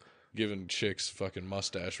giving chicks fucking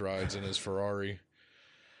mustache rides in his Ferrari.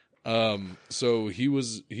 So he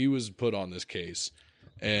was put on this case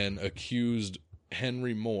and accused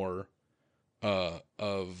Henry Moore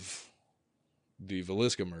of the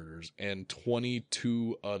Villisca murders and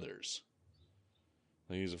 22 others.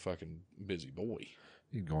 He's a fucking busy boy.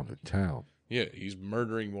 He's going to town. Yeah, he's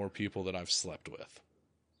murdering more people than I've slept with.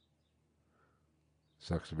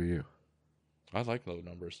 Sucks to be you. I like low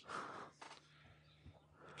numbers.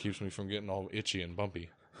 Keeps me from getting all itchy and bumpy.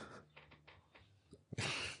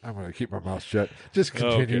 I'm going to keep my mouth shut. Just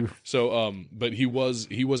continue. Okay. So, but he was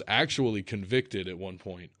actually convicted at one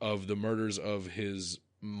point of the murders of his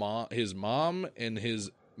mom and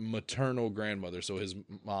his maternal grandmother, so his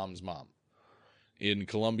mom's mom, in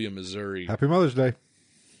Columbia, Missouri. Happy Mother's Day.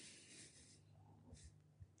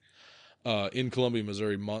 In Columbia,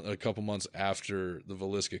 Missouri, a couple months after the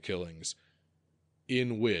Villisca killings,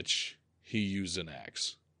 in which he used an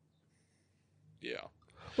axe. Yeah.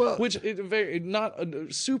 Well, which not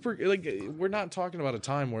a super, like, we're not talking about a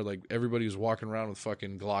time where like everybody was walking around with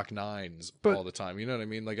fucking Glock 9s all the time. You know what I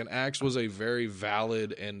mean? Like, an axe was a very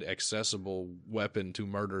valid and accessible weapon to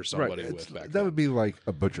murder somebody with back then. That would be like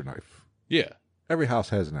a butcher knife. Yeah. Every house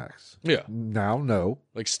has an axe. Yeah. Now, no.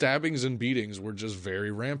 Like, stabbings and beatings were just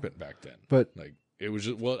very rampant back then. But like, it was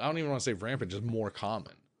just, well, I don't even want to say rampant, just more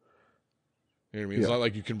common. You know what I mean? Yeah. It's not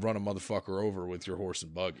like you can run a motherfucker over with your horse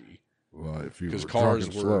and buggy. Well, if you because were cars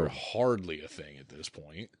drunk and were slow, hardly a thing at this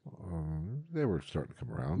point. They were starting to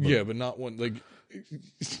come around. Yeah, but not when, like,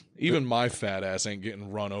 even my fat ass ain't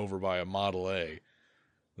getting run over by a Model A.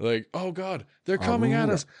 Like, oh God, they're coming at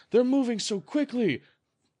us. They're moving so quickly.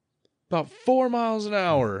 About 4 miles an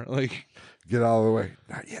hour. Like, get out of the way.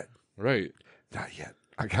 Not yet. Right. Not yet.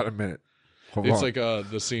 I got a minute. Hold it's on. like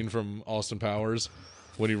the scene from Austin Powers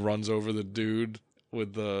when he runs over the dude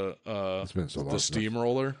with the It's been so long the since.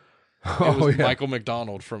 steamroller. It Oh, was yeah. Michael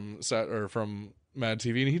McDonald from Mad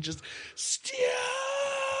TV, and he just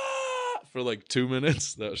for like 2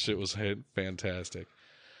 minutes. That shit was fantastic.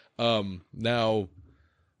 Now,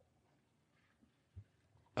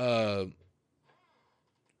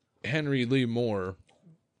 Henry Lee Moore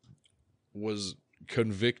was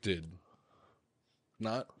convicted,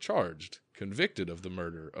 not charged, convicted of the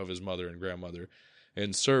murder of his mother and grandmother,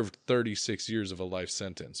 and served 36 years of a life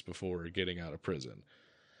sentence before getting out of prison.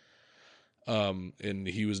 And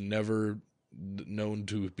he was never known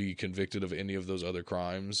to be convicted of any of those other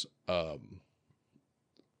crimes.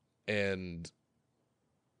 And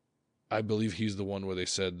I believe he's the one where they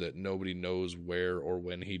said that nobody knows where or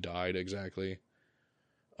when he died exactly.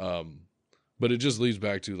 But it just leads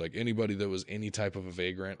back to like anybody that was any type of a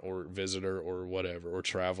vagrant or visitor or whatever, or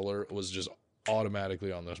traveler was just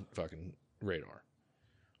automatically on the fucking radar.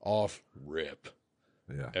 Off rip.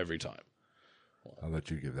 Yeah. Every time. I'll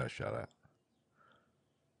let you give that shout out.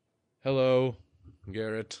 Hello,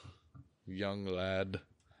 Garrett, young lad.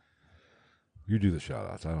 You do the shout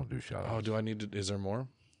outs. I don't do shout outs. Oh, do I need to? Is there more?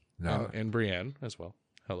 No. And Brienne as well.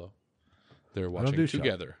 Hello. They're I don't watching do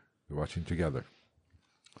together. They're watching together.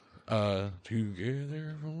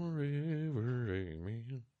 Together forever,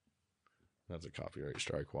 amen. That's a copyright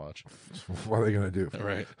strike. Watch. What are they going to do?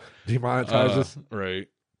 Right. Demonetize us? Right.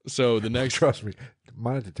 So the next. Trust me.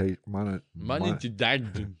 Monetize.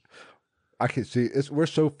 I can see we're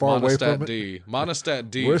so far away from it. Monostat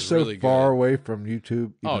D. We're is so really far good. away from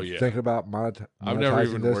YouTube. Oh, yeah. Thinking about I've never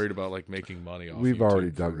even this. worried about like making money off. We've YouTube already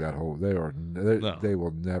dug that hole. No. They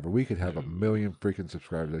will never. We could have 1 million freaking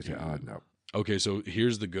subscribers. They say, "Oh no." Okay, so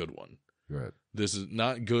here's the good one. Go ahead. This is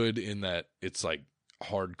not good in that it's like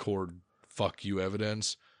hardcore fuck you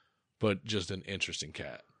evidence, but just an interesting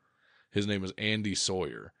cat. His name is Andy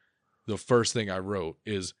Sawyer. The first thing I wrote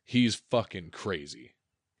is he's fucking crazy.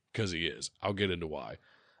 Because he is. I'll get into why.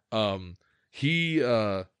 He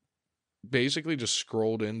basically just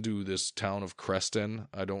scrolled into this town of Creston.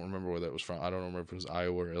 I don't remember where that was from. I don't remember if it was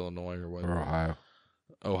Iowa or Illinois or what. Or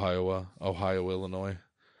Ohio. Ohio, Illinois.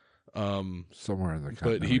 Somewhere in the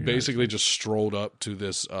country. But he basically just strolled up to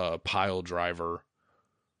this pile driver.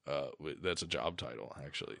 That's a job title,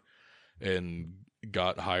 actually. And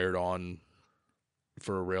got hired on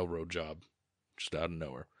for a railroad job just out of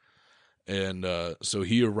nowhere. And so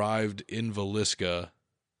he arrived in Villisca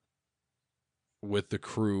with the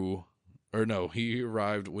crew. Or no, he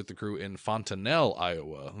arrived with the crew in Fontanelle,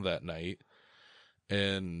 Iowa that night.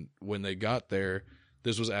 And when they got there,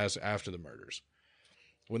 this was after the murders.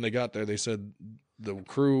 When they got there, they said the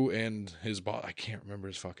crew and his boss, I can't remember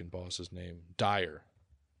his fucking boss's name, Dyer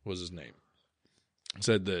was his name,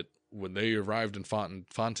 said that when they arrived in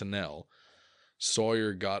Fontanelle,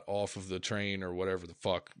 Sawyer got off of the train or whatever the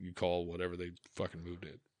fuck you call whatever they fucking moved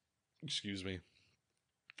it. Excuse me.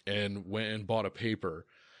 And went and bought a paper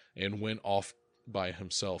and went off by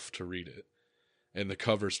himself to read it. And the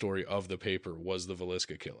cover story of the paper was the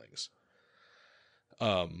Villisca killings.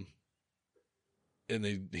 And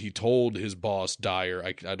he told his boss, Dyer,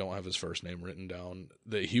 I don't have his first name written down,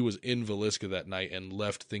 that he was in Villisca that night and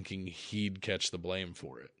left thinking he'd catch the blame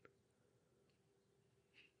for it.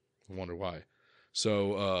 I wonder why.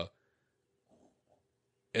 So,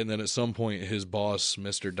 and then at some point, his boss,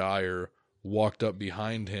 Mr. Dyer, walked up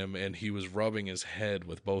behind him and he was rubbing his head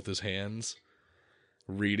with both his hands,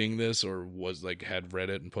 reading this, or was like, had read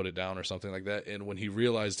it and put it down or something like that. And when he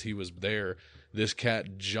realized he was there, this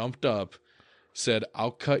cat jumped up, said,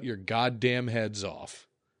 "I'll cut your goddamn heads off,"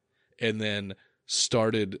 and then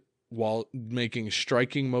started while making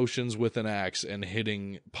striking motions with an axe and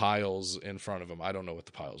hitting piles in front of him. I don't know what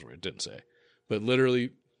the piles were. It didn't say. But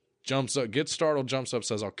literally jumps up, gets startled, jumps up,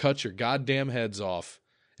 says, "I'll cut your goddamn heads off,"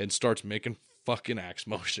 and starts making fucking axe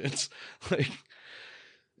motions. Like,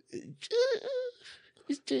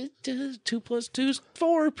 2 plus 2 is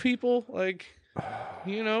 4, people. Like,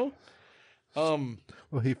 you know?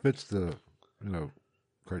 Well, he fits the,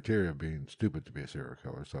 criteria of being stupid to be a serial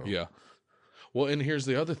killer. So Yeah. Well, and here's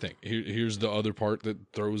the other thing. Here's the other part that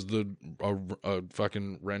throws a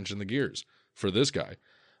fucking wrench in the gears for this guy.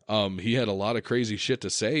 He had a lot of crazy shit to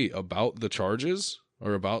say about the charges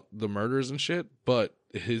or about the murders and shit, but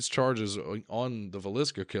his charges on the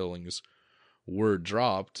Villisca killings were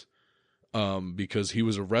dropped because he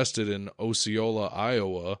was arrested in Osceola,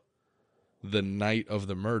 Iowa, the night of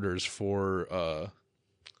the murders for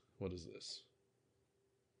what is this?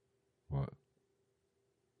 What?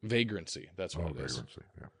 Vagrancy. That's what it is. Vagrancy,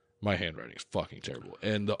 yeah. My handwriting is fucking terrible.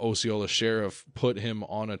 And the Osceola sheriff put him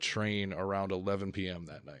on a train around 11 p.m.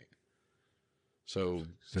 that night. So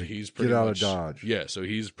he's pretty get out much, of Dodge. Yeah, so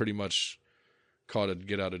he's pretty much caught a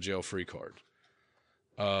get out of jail free card.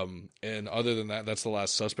 And other than that, that's the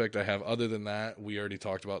last suspect I have. Other than that, we already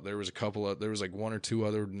talked about, there was like 1 or 2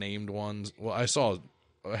 other named ones. Well, I saw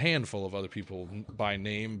a handful of other people by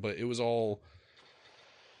name, but it was all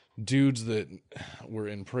dudes that were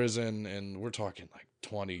in prison, and we're talking like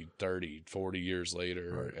 20, 30, 40 years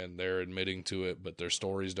later, Right. and they're admitting to it, but their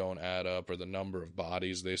stories don't add up, or the number of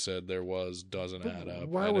bodies they said there was doesn't add up.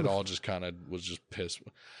 why And would it a- all just kind of was just piss.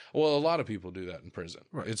 Well, a lot of people do that in prison.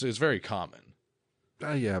 Right. It's very common.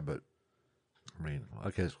 Yeah, but I mean,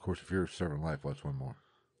 okay, of course, if you're serving life, what's one more?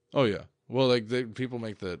 Oh yeah. Well, like people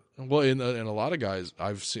make that. Well, in a lot of guys,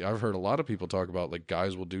 I've heard a lot of people talk about like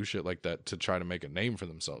guys will do shit like that to try to make a name for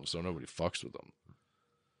themselves, so nobody fucks with them.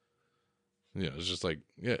 Yeah, it's just like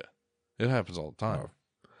it happens all the time.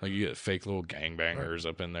 Like you get fake little gangbangers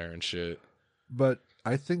up in there and shit. But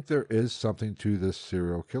I think there is something to this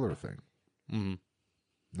serial killer thing. Mm-hmm.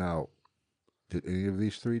 Now, did any of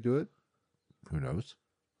these three do it? Who knows?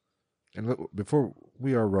 And before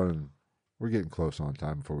we are running, we're getting close on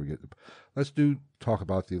time. Before we get, let's talk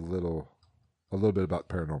about a little bit about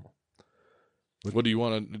paranormal. What do you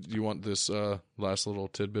want to? Do you want this last little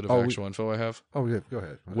tidbit of actual info I have? Oh yeah, go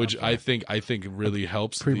ahead. Which I think really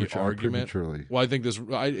helps the argument. Prematurely. Well, I think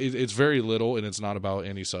it's very little, and it's not about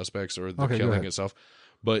any suspects or the killing itself,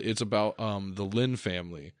 but it's about the Lynn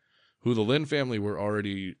family, who the Lynn family were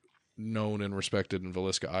already known and respected in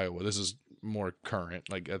Villisca, Iowa. This is more current.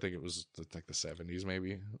 Like I think it was like the 70s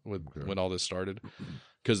maybe when all this started,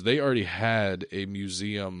 because they already had a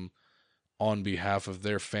museum on behalf of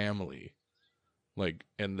their family. Like,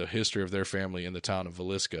 and the history of their family in the town of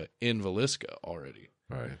Villisca, in Villisca already.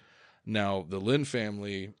 Right. Now, the Lynn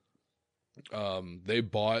family, they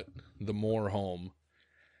bought the Moore home,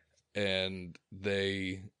 and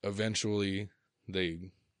they eventually,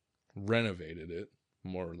 they renovated it,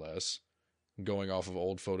 more or less, going off of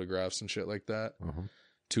old photographs and shit like that,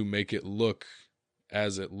 to make it look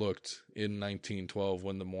as it looked in 1912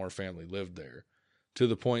 when the Moore family lived there. To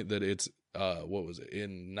the point that it's, what was it,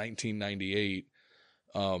 in 1998,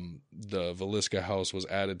 the Villisca house was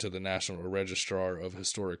added to the National Registrar of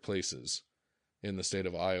Historic Places in the state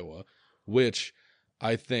of Iowa, which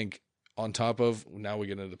I think on top of, now we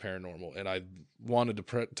get into the paranormal, and I wanted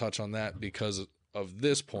to touch on that because of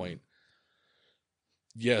this point.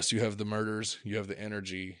 Yes, you have the murders, you have the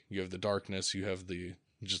energy, you have the darkness, you have the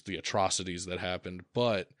atrocities that happened,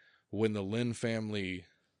 but when the Lynn family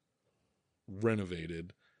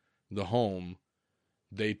renovated the home,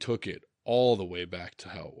 they took it all the way back to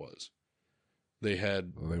how it was. They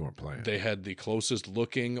weren't playing. They had the closest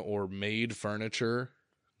looking or made furniture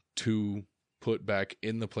to put back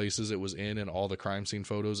in the places it was in, and all the crime scene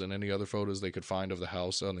photos and any other photos they could find of the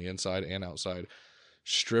house on the inside and outside.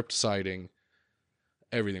 Stripped siding,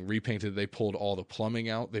 everything repainted. They pulled all the plumbing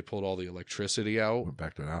out. They pulled all the electricity out. Went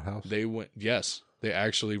back to an outhouse? Yes. They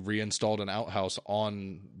actually reinstalled an outhouse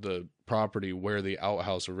on the property where the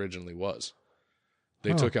outhouse originally was.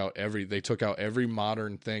 They took out every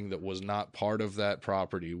modern thing that was not part of that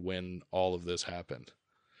property when all of this happened,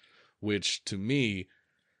 which to me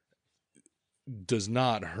does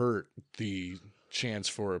not hurt the chance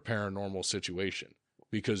for a paranormal situation,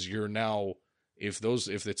 because you're now, if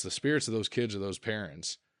it's the spirits of those kids or those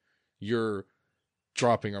parents, you're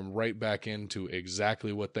dropping them right back into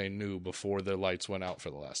exactly what they knew before their lights went out for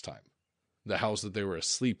the last time. The house that they were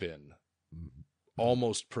asleep in,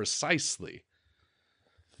 almost precisely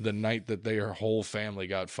the night that their whole family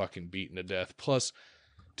got fucking beaten to death, plus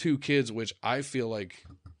 2 kids, which I think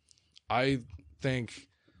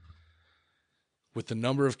with the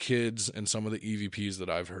number of kids and some of the EVPs that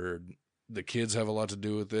I've heard, the kids have a lot to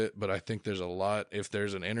do with it, but I think there's a lot, if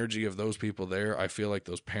there's an energy of those people there, I feel like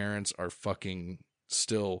those parents are fucking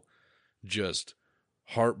still just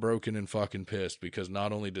heartbroken and fucking pissed, because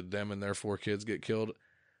not only did them and their 4 kids get killed,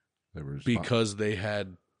 because they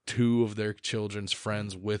had 2 of their children's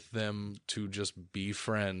friends with them to just be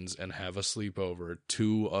friends and have a sleepover.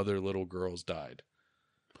 2 other little girls died.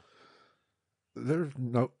 There's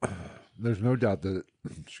no doubt that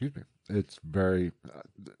excuse me, it's very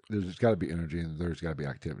there's got to be energy and there's got to be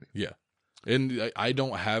activity. Yeah. And I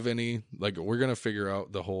don't have any, like, we're going to figure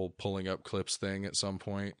out the whole pulling up clips thing at some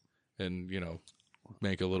point and,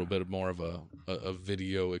 make a little bit more of a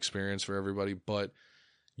video experience for everybody, but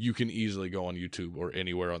you can easily go on YouTube or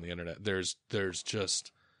anywhere on the internet. There's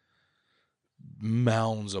just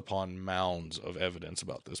mounds upon mounds of evidence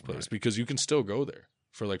about this place, because you can still go there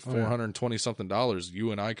for like $420 something.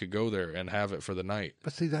 You and I could go there and have it for the night.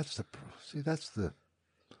 But that's the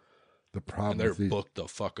problem. And they're booked the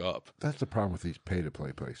fuck up. That's the problem with these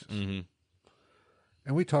pay-to-play places. Mm-hmm.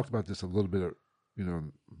 And we talked about this a little bit,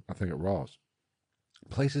 I think at Raw's.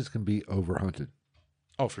 Places can be overhunted.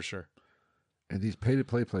 Oh, for sure. And these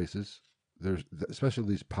pay-to-play places, there's especially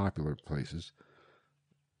these popular places.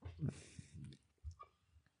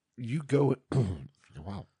 You go,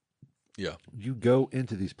 wow, Yeah. You go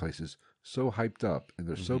into these places so hyped up and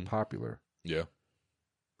they're so popular. Yeah.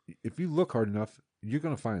 If you look hard enough, you're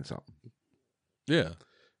going to find something. Yeah.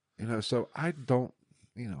 So I don't,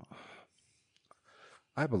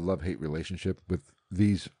 I have a love-hate relationship with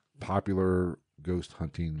these popular ghost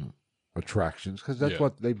hunting attractions because that's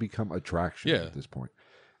what they become attractions at this point.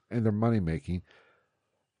 And they're money-making.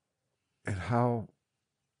 And how...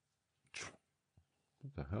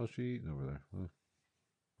 What the hell is she eating over there?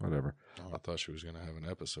 Whatever. Oh, I thought she was going to have an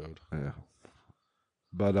episode. Yeah.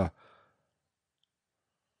 But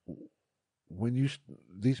when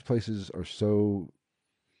these places are so...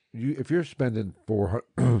 if you're spending $400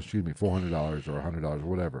 or $100,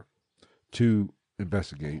 whatever, to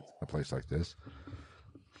investigate a place like this,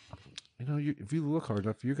 if you look hard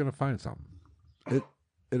enough, you're going to find something.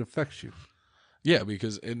 It affects you. Yeah,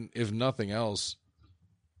 because if nothing else,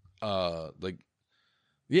 it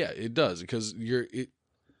does. Because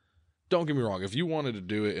don't get me wrong. If you wanted to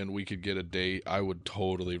do it and we could get a date, I would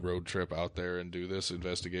totally road trip out there and do this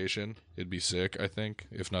investigation. It'd be sick, I think.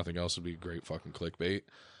 If nothing else, it'd be great fucking clickbait.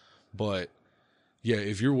 But yeah,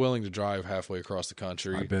 if you're willing to drive halfway across the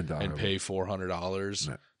country and pay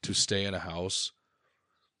 $400 to stay in a house,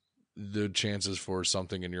 the chances for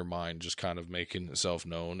something in your mind just kind of making itself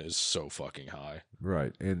known is so fucking high.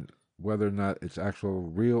 Right. And whether or not it's actual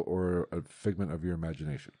real or a figment of your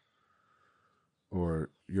imagination or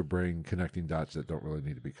your brain connecting dots that don't really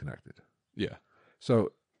need to be connected. Yeah.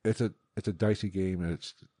 So it's a dicey game and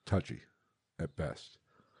it's touchy at best.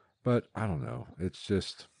 But I don't know. It's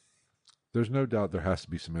just... There's no doubt there has to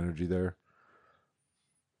be some energy there.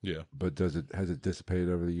 Yeah. But has it dissipated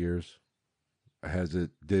over the years? Where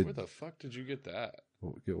the fuck did you get that?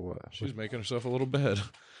 Get what? She's making herself a little bed.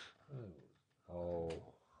 Oh.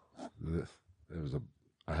 I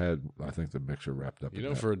think the mixer wrapped up.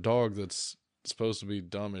 For a dog that's supposed to be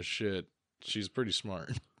dumb as shit, she's pretty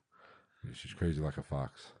smart. She's crazy like a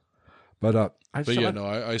fox. But I see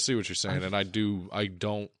what you're saying.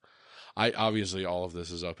 I obviously all of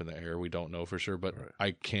this is up in the air. We don't know for sure, but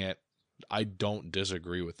right. I don't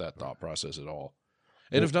disagree with that thought process at all.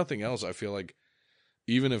 And if nothing else, I feel like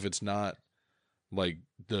even if it's not like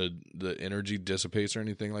the energy dissipates or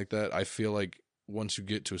anything like that, I feel like once you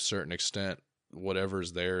get to a certain extent,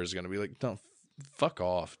 whatever's there is going to be like, don't fuck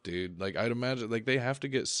off, dude. Like I'd imagine like they have to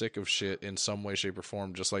get sick of shit in some way, shape or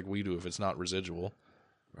form, just like we do if it's not residual.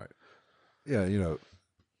 Right. Yeah.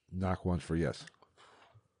 Knock once for yes.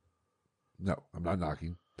 No, I'm not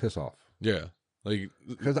knocking. Piss off. Yeah. Like,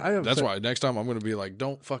 that's why next time I'm going to be like,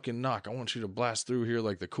 don't fucking knock. I want you to blast through here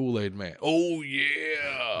like the Kool-Aid man. Oh,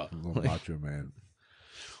 yeah. Little macho man.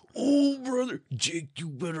 Oh, brother. Jake, you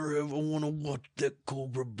better I want to watch that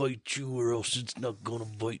cobra bite you or else it's not going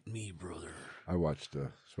to bite me, brother. I watched a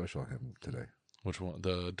special of him today. Which one?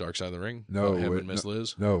 The Dark Side of the Ring? No. Him and Miss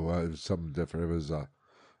Liz? No, it was something different. It was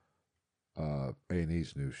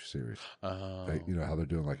A&E's new series. How they're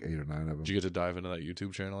doing like 8 or 9 of them. Did you get to dive into that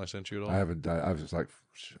YouTube channel I sent you at all? I haven't. I was going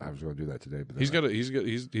to do that today, but he's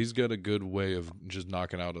got a good way of just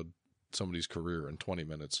knocking out somebody's career in 20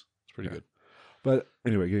 minutes. It's pretty good. But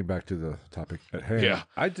anyway, getting back to the topic at hand. Yeah.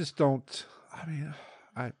 I just don't. I mean,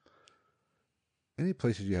 any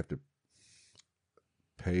places you have to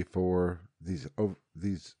pay for these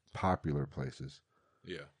popular places.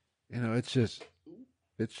 Yeah. It's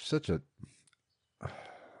such a...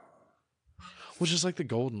 Well, just like the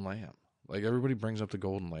Golden Lamb. Like, everybody brings up the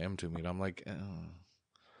Golden Lamb to me, and I'm like,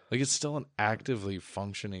 like, it's still an actively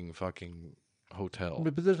functioning fucking hotel.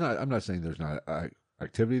 But there's not... I'm not saying there's not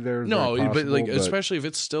activity there. No, especially if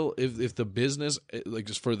it's still... If the business... Like,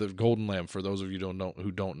 just for the Golden Lamb, for those of you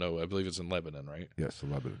who don't know, I believe it's in Lebanon, right? Yes,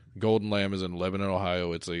 Lebanon. Golden Lamb is in Lebanon,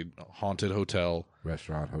 Ohio. It's a haunted hotel.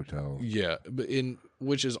 Restaurant, hotel. Yeah, but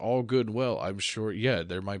which is all good and well. I'm sure,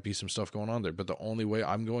 there might be some stuff going on there, but the only way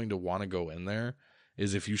I'm going to want to go in there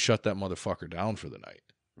is if you shut that motherfucker down for the night.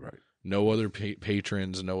 Right. No other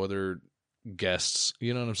patrons, no other guests.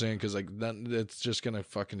 You know what I'm saying? Because like that's just gonna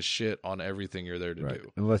fucking shit on everything you're there to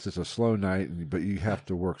do. Unless it's a slow night, but you have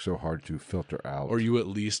to work so hard to filter out, or you at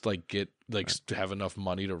least like get to have enough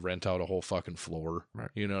money to rent out a whole fucking floor. Right.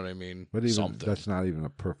 You know what I mean? But even that's not even a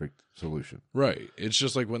perfect solution. Right. It's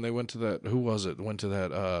just like when they went to that. Who was it? Went to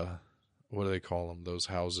that. What do they call them? Those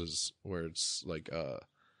houses where it's like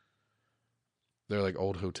they're like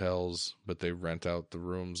old hotels, but they rent out the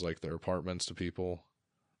rooms like their apartments to people.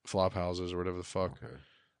 Flop houses or whatever the fuck. Okay.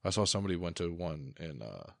 I saw somebody went to one in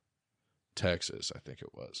Texas, I think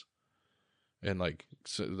it was, and like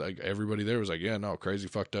everybody there was like, yeah, no, crazy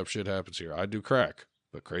fucked up shit happens here. I do crack.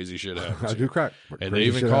 but crazy shit happens. I do crack. And they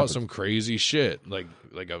even caught some crazy shit, like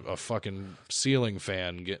a fucking ceiling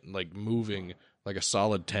fan getting like moving like a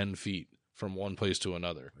solid 10 feet from one place to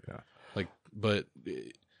another. Yeah. Like, but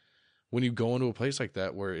when you go into a place like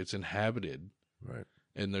that where it's inhabited, right,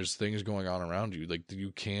 and there's things going on around you, like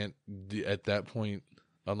you can't at that point,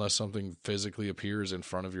 unless something physically appears in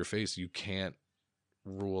front of your face, you can't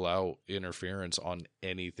rule out interference on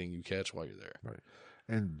anything you catch while you're there. Right.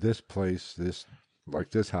 And this place, this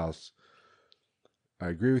house, I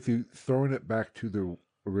agree with you. Throwing it back to the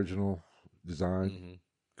original design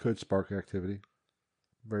could spark activity.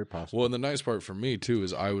 Very possible. Well, and the nice part for me too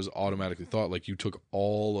is I was automatically thought like you took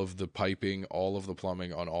all of the piping, all of the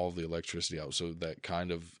plumbing, on all of the electricity out, so that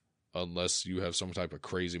kind of, unless you have some type of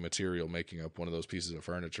crazy material making up one of those pieces of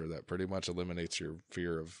furniture, that pretty much eliminates your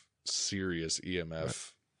fear of serious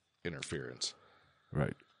EMF interference.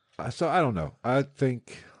 Right. So I don't know. I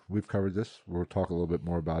think we've covered this. We'll talk a little bit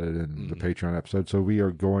more about it in the Patreon episode. So we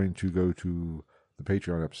are going to go to the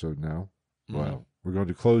Patreon episode now. Well, we're going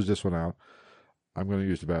to close this one out. I'm going to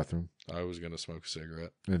use the bathroom. I was going to smoke a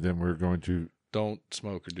cigarette. And then we're going to... Don't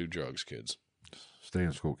smoke or do drugs, kids. Stay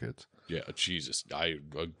in school, kids. Yeah, Jesus. I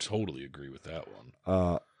totally agree with that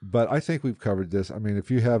one. But I think we've covered this. I mean,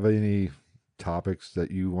 if you have any topics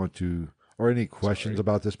that you want to... Or any questions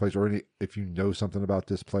about this place, or if you know something about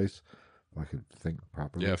this place, I can think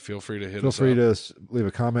properly. Yeah, feel free to hit us up. Feel free to leave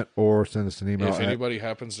a comment or send us an email. If anybody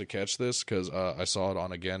happens to catch this, because I saw it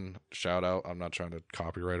on, again, shout out, I'm not trying to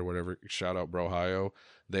copyright or whatever, shout out Brohio.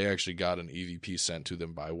 They actually got an EVP sent to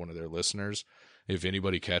them by one of their listeners. If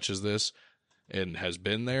anybody catches this and has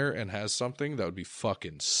been there and has something, that would be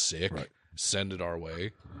fucking sick. Right. Send it our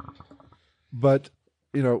way. But...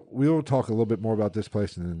 You know, we'll talk a little bit more about this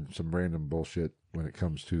place and then some random bullshit when it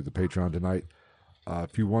comes to the Patreon tonight.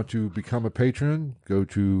 If you want to become a patron, go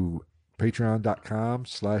to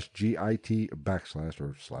patreon.com/GIT /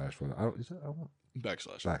 or slash. What I don't. Is that I want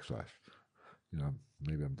backslash. You know,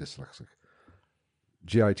 maybe I'm dyslexic.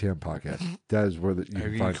 GITM podcast. That is where you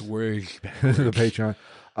can find the Patreon.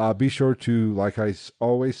 Be sure to, like I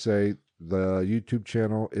always say, the YouTube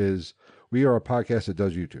channel is. We are a podcast that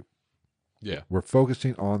does YouTube. Yeah. We're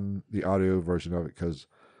focusing on the audio version of it because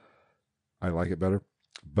I like it better.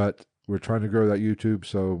 But we're trying to grow that YouTube,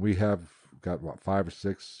 so we have got, 5 or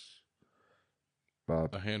 6?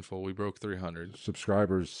 A handful. We broke 300.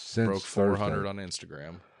 Subscribers since broke 400 Thursday. on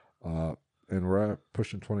Instagram. And we're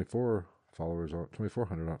pushing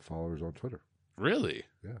 2,400 followers on Twitter. Really?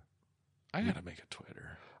 Yeah. I got to make a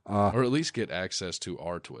Twitter. Or at least get access to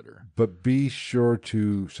our Twitter. But be sure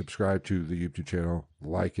to subscribe to the YouTube channel,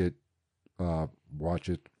 like it, watch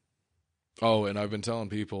it. Oh, and I've been telling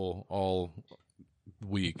people all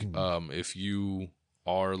week, if you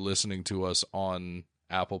are listening to us on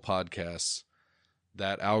Apple Podcasts,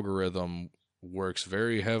 that algorithm works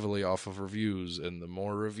very heavily off of reviews, and the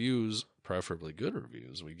more reviews, preferably good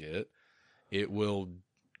reviews, we get, it will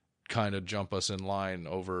kind of jump us in line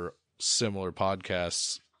over similar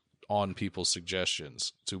podcasts on people's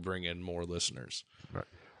suggestions to bring in more listeners.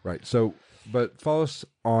 Right. So, but follow us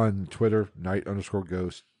on Twitter,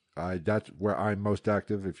 night_ghost. That's where I'm most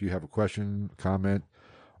active. If you have a question, comment,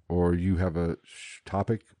 or you have a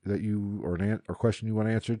topic that you or question you want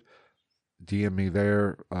answered, DM me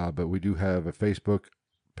there. But we do have a Facebook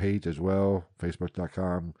page as well,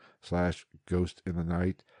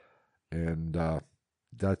 facebook.com/ghostinthenight. And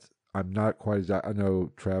I'm not quite as I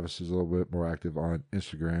know Travis is a little bit more active on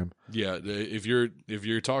Instagram. Yeah, if you're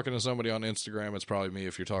talking to somebody on Instagram, it's probably me.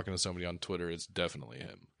 If you're talking to somebody on Twitter, it's definitely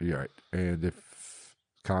him. Yeah, right. And if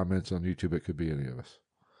comments on YouTube, it could be any of us.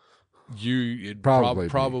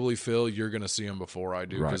 Probably Phil. You're going to see them before I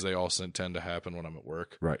do because they all tend to happen when I'm at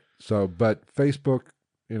work. Right. So, but Facebook,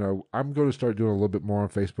 I'm going to start doing a little bit more on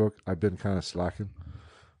Facebook. I've been kind of slacking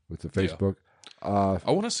with the Facebook. Yeah.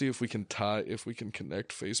 I want to see if we can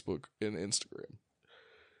connect Facebook and Instagram.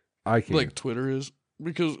 I can. Like Twitter is,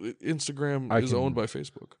 because Instagram is owned by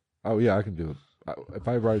Facebook. Oh yeah, I can do it. If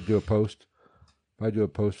I do a post, it'll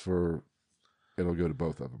go to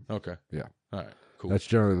both of them. Okay. Yeah. All right. Cool. That's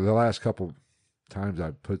generally the last couple times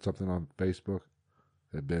I put something on Facebook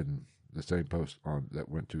have been the same post on that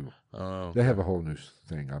went to. Oh. They have a whole new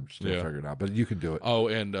thing. I'm still figuring out, but you can do it. Oh,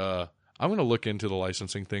 and I'm going to look into the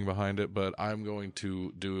licensing thing behind it, but I'm going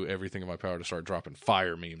to do everything in my power to start dropping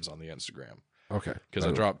fire memes on the Instagram. Okay. Because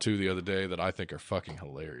I dropped 2 the other day that I think are fucking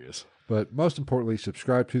hilarious. But most importantly,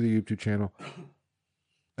 subscribe to the YouTube channel.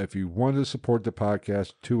 If you want to support the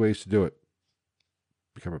podcast, 2 ways to do it.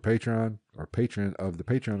 Become a patron or patron of the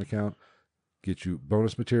Patreon account. Get you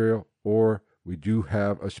bonus material. Or we do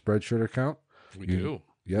have a Spreadshirt account. We do.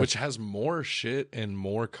 Yes. which has more shit and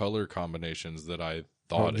more color combinations that I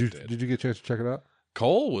thought it did. Did you get a chance to check it out?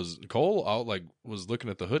 Cole was looking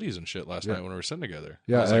at the hoodies and shit last night when we were sitting together.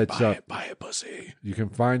 Yeah, I was like, it's, buy it, pussy. You can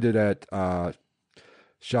find it at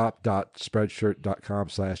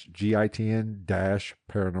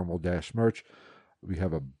shop.spreadshirt.com/GITN-paranormal-merch. We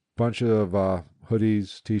have a bunch of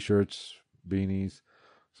hoodies, t-shirts, beanies,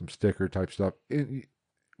 some sticker type stuff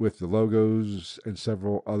with the logos and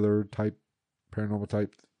several other paranormal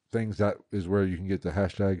type things. That is where you can get the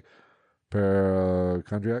hashtag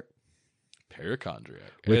Parachondriac.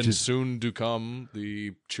 Which is soon to come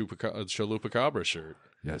the Chalupacabra shirt.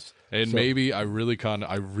 Yes. And maybe I really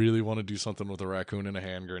want to do something with a raccoon and a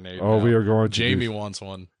hand grenade. Oh, now. we are going to. Jamie wants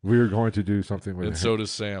one. We are going to do something with it. And so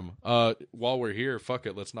does Sam. While we're here, fuck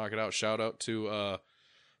it. Let's knock it out. Shout out to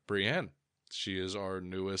Brienne. She is our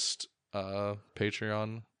newest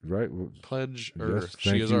Patreon pledge. Yes,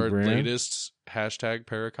 she is our Brienne. latest hashtag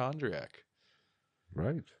Parachondriac.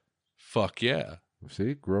 Right. Fuck yeah.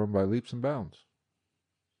 See, growing by leaps and bounds.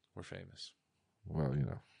 We're famous. Well,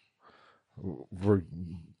 we're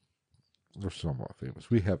somewhat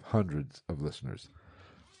famous. We have hundreds of listeners.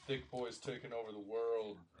 Thick Boy's taking over the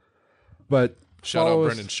world. But shout out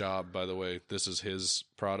Brendan Schaub, by the way. This is his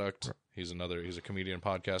product. Right. He's a comedian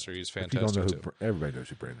podcaster. He's fantastic too. Everybody knows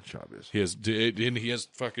who Brendan Schaub is. He has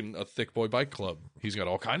fucking a Thick Boy Bike Club. He's got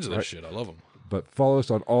all kinds of that shit. I love him. But follow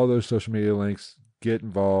us on all those social media links. Get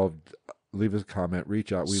involved. Leave us a comment.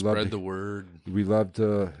 Reach out. Spread the word. We love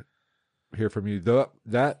to hear from you.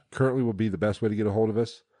 That currently will be the best way to get a hold of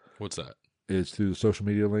us. What's that? Is through the social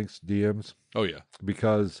media links, DMs. Oh yeah,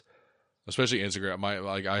 because especially Instagram.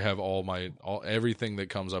 I have everything that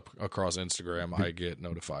comes up across Instagram. I get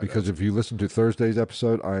notified because if you listen to Thursday's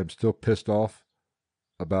episode, I am still pissed off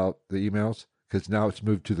about the emails because now it's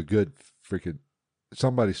moved to the good freaking.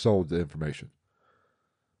 Somebody sold the information.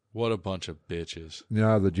 What a bunch of bitches.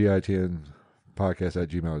 Now the GITN podcast at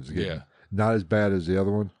Gmail is getting not as bad as the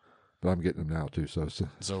other one, but I'm getting them now too. So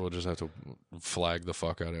we'll just have to flag the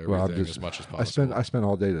fuck out of everything as much as possible. I spent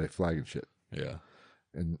all day today flagging shit. Yeah.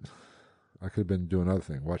 And I could have been doing another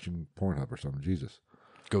thing, watching Pornhub or something. Jesus.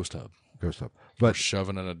 Ghost Hub. But or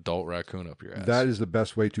shoving an adult raccoon up your ass. That is the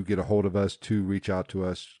best way to get a hold of us, to reach out to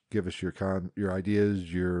us, give us your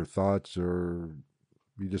ideas, your thoughts, or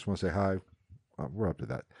you just want to say hi. We're up to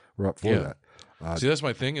that. We're up for that. See, that's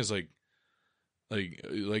my thing is like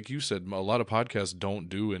you said, a lot of podcasts don't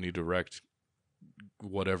do any direct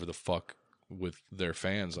whatever the fuck with their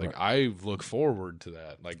fans. Like I look forward to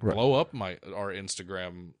that. Like blow up our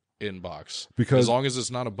Instagram inbox, because as long as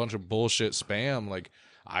it's not a bunch of bullshit spam, like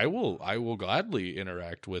I will gladly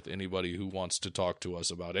interact with anybody who wants to talk to us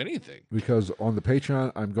about anything. Because on the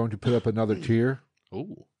Patreon, I'm going to put up another tier.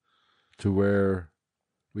 Ooh. To where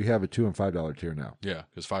we have a $2 and $5 tier now. Yeah,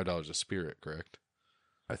 because $5 is Spirit, correct?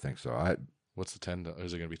 I think so. What's the 10?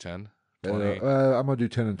 Is it going to be 10? 20? I'm going to do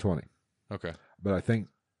 10 and 20. Okay. But I think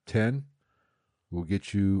 10 will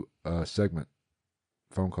get you a segment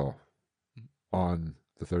phone call on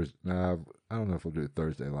the Thursday. Now, I don't know if we'll do a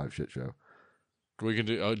Thursday live shit show. We can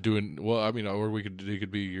do or we could. It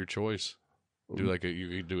could be your choice. Do you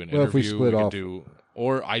could do an interview. If we split off,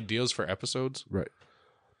 or ideas for episodes. Right,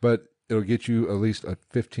 but it'll get you at least a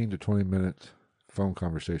 15 to 20 minute phone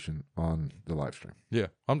conversation on the live stream. Yeah,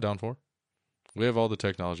 I'm down for it. We have all the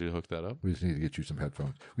technology to hook that up. We just need to get you some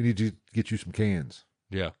headphones. We need to get you some cans.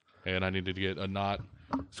 Yeah, and I need to get a not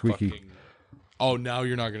squeaky. Oh, now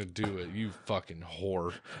you're not going to do it, you fucking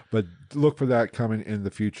whore. But look for that coming in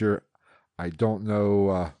the future. I don't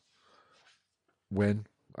know when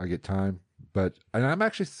I get time, and I'm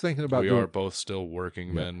actually thinking about. We are both still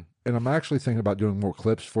working men, and I'm actually thinking about doing more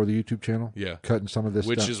clips for the YouTube channel. Yeah, cutting some of this,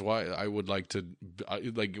 which is why I would like to,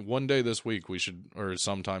 one day this week we should, or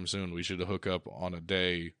sometime soon we should hook up on a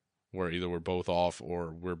day where either we're both off or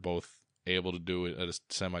we're both able to do it at a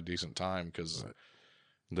semi decent time, because. Right.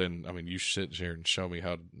 Then, I mean, you sit here and show me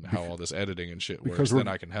how all this editing and shit works. Then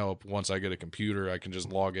I can help. Once I get a computer, I can just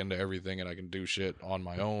log into everything and I can do shit on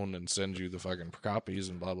my own and send you the fucking copies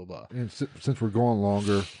and blah, blah, blah. And since we're going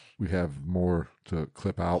longer, we have more to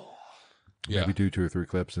clip out. Yeah. Maybe do 2 or 3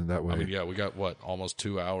 clips, and that way. I mean, yeah, we got, almost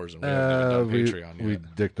 2 hours, and we haven't even done Patreon yet. We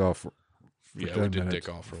dicked off for we 10 did minutes,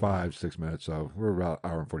 dick off for 5-6 minutes, so we're about an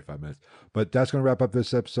hour and 45 minutes. But that's going to wrap up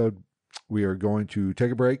this episode. We are going to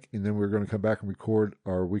take a break, and then we're going to come back and record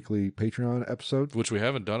our weekly Patreon episode. Which we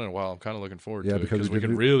haven't done in a while. I'm kind of looking forward to it, because we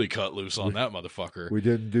can really cut loose on that motherfucker. We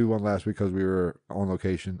didn't do one last week because we were on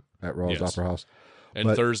location at Rawls Opera House.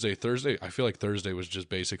 And Thursday, I feel like Thursday was just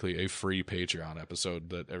basically a free Patreon episode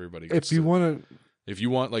that everybody gets. If you want to If you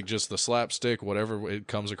want like just the slapstick, whatever it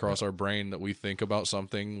comes across our brain that we think about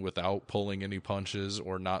something without pulling any punches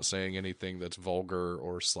or not saying anything that's vulgar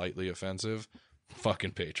or slightly offensive,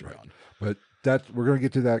 fucking Patreon. But we're going to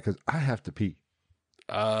get to that because I have to pee.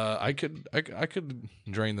 I could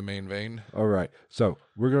drain the main vein. All right. So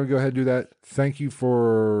we're going to go ahead and do that. Thank you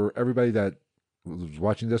for everybody that was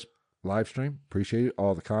watching this live stream. Appreciate it.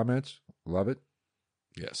 All the comments. Love it.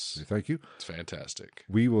 Yes. Thank you. It's fantastic.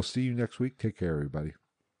 We will see you next week. Take care, everybody.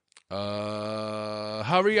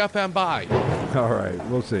 Hurry up and buy. All right.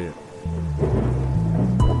 We'll see you.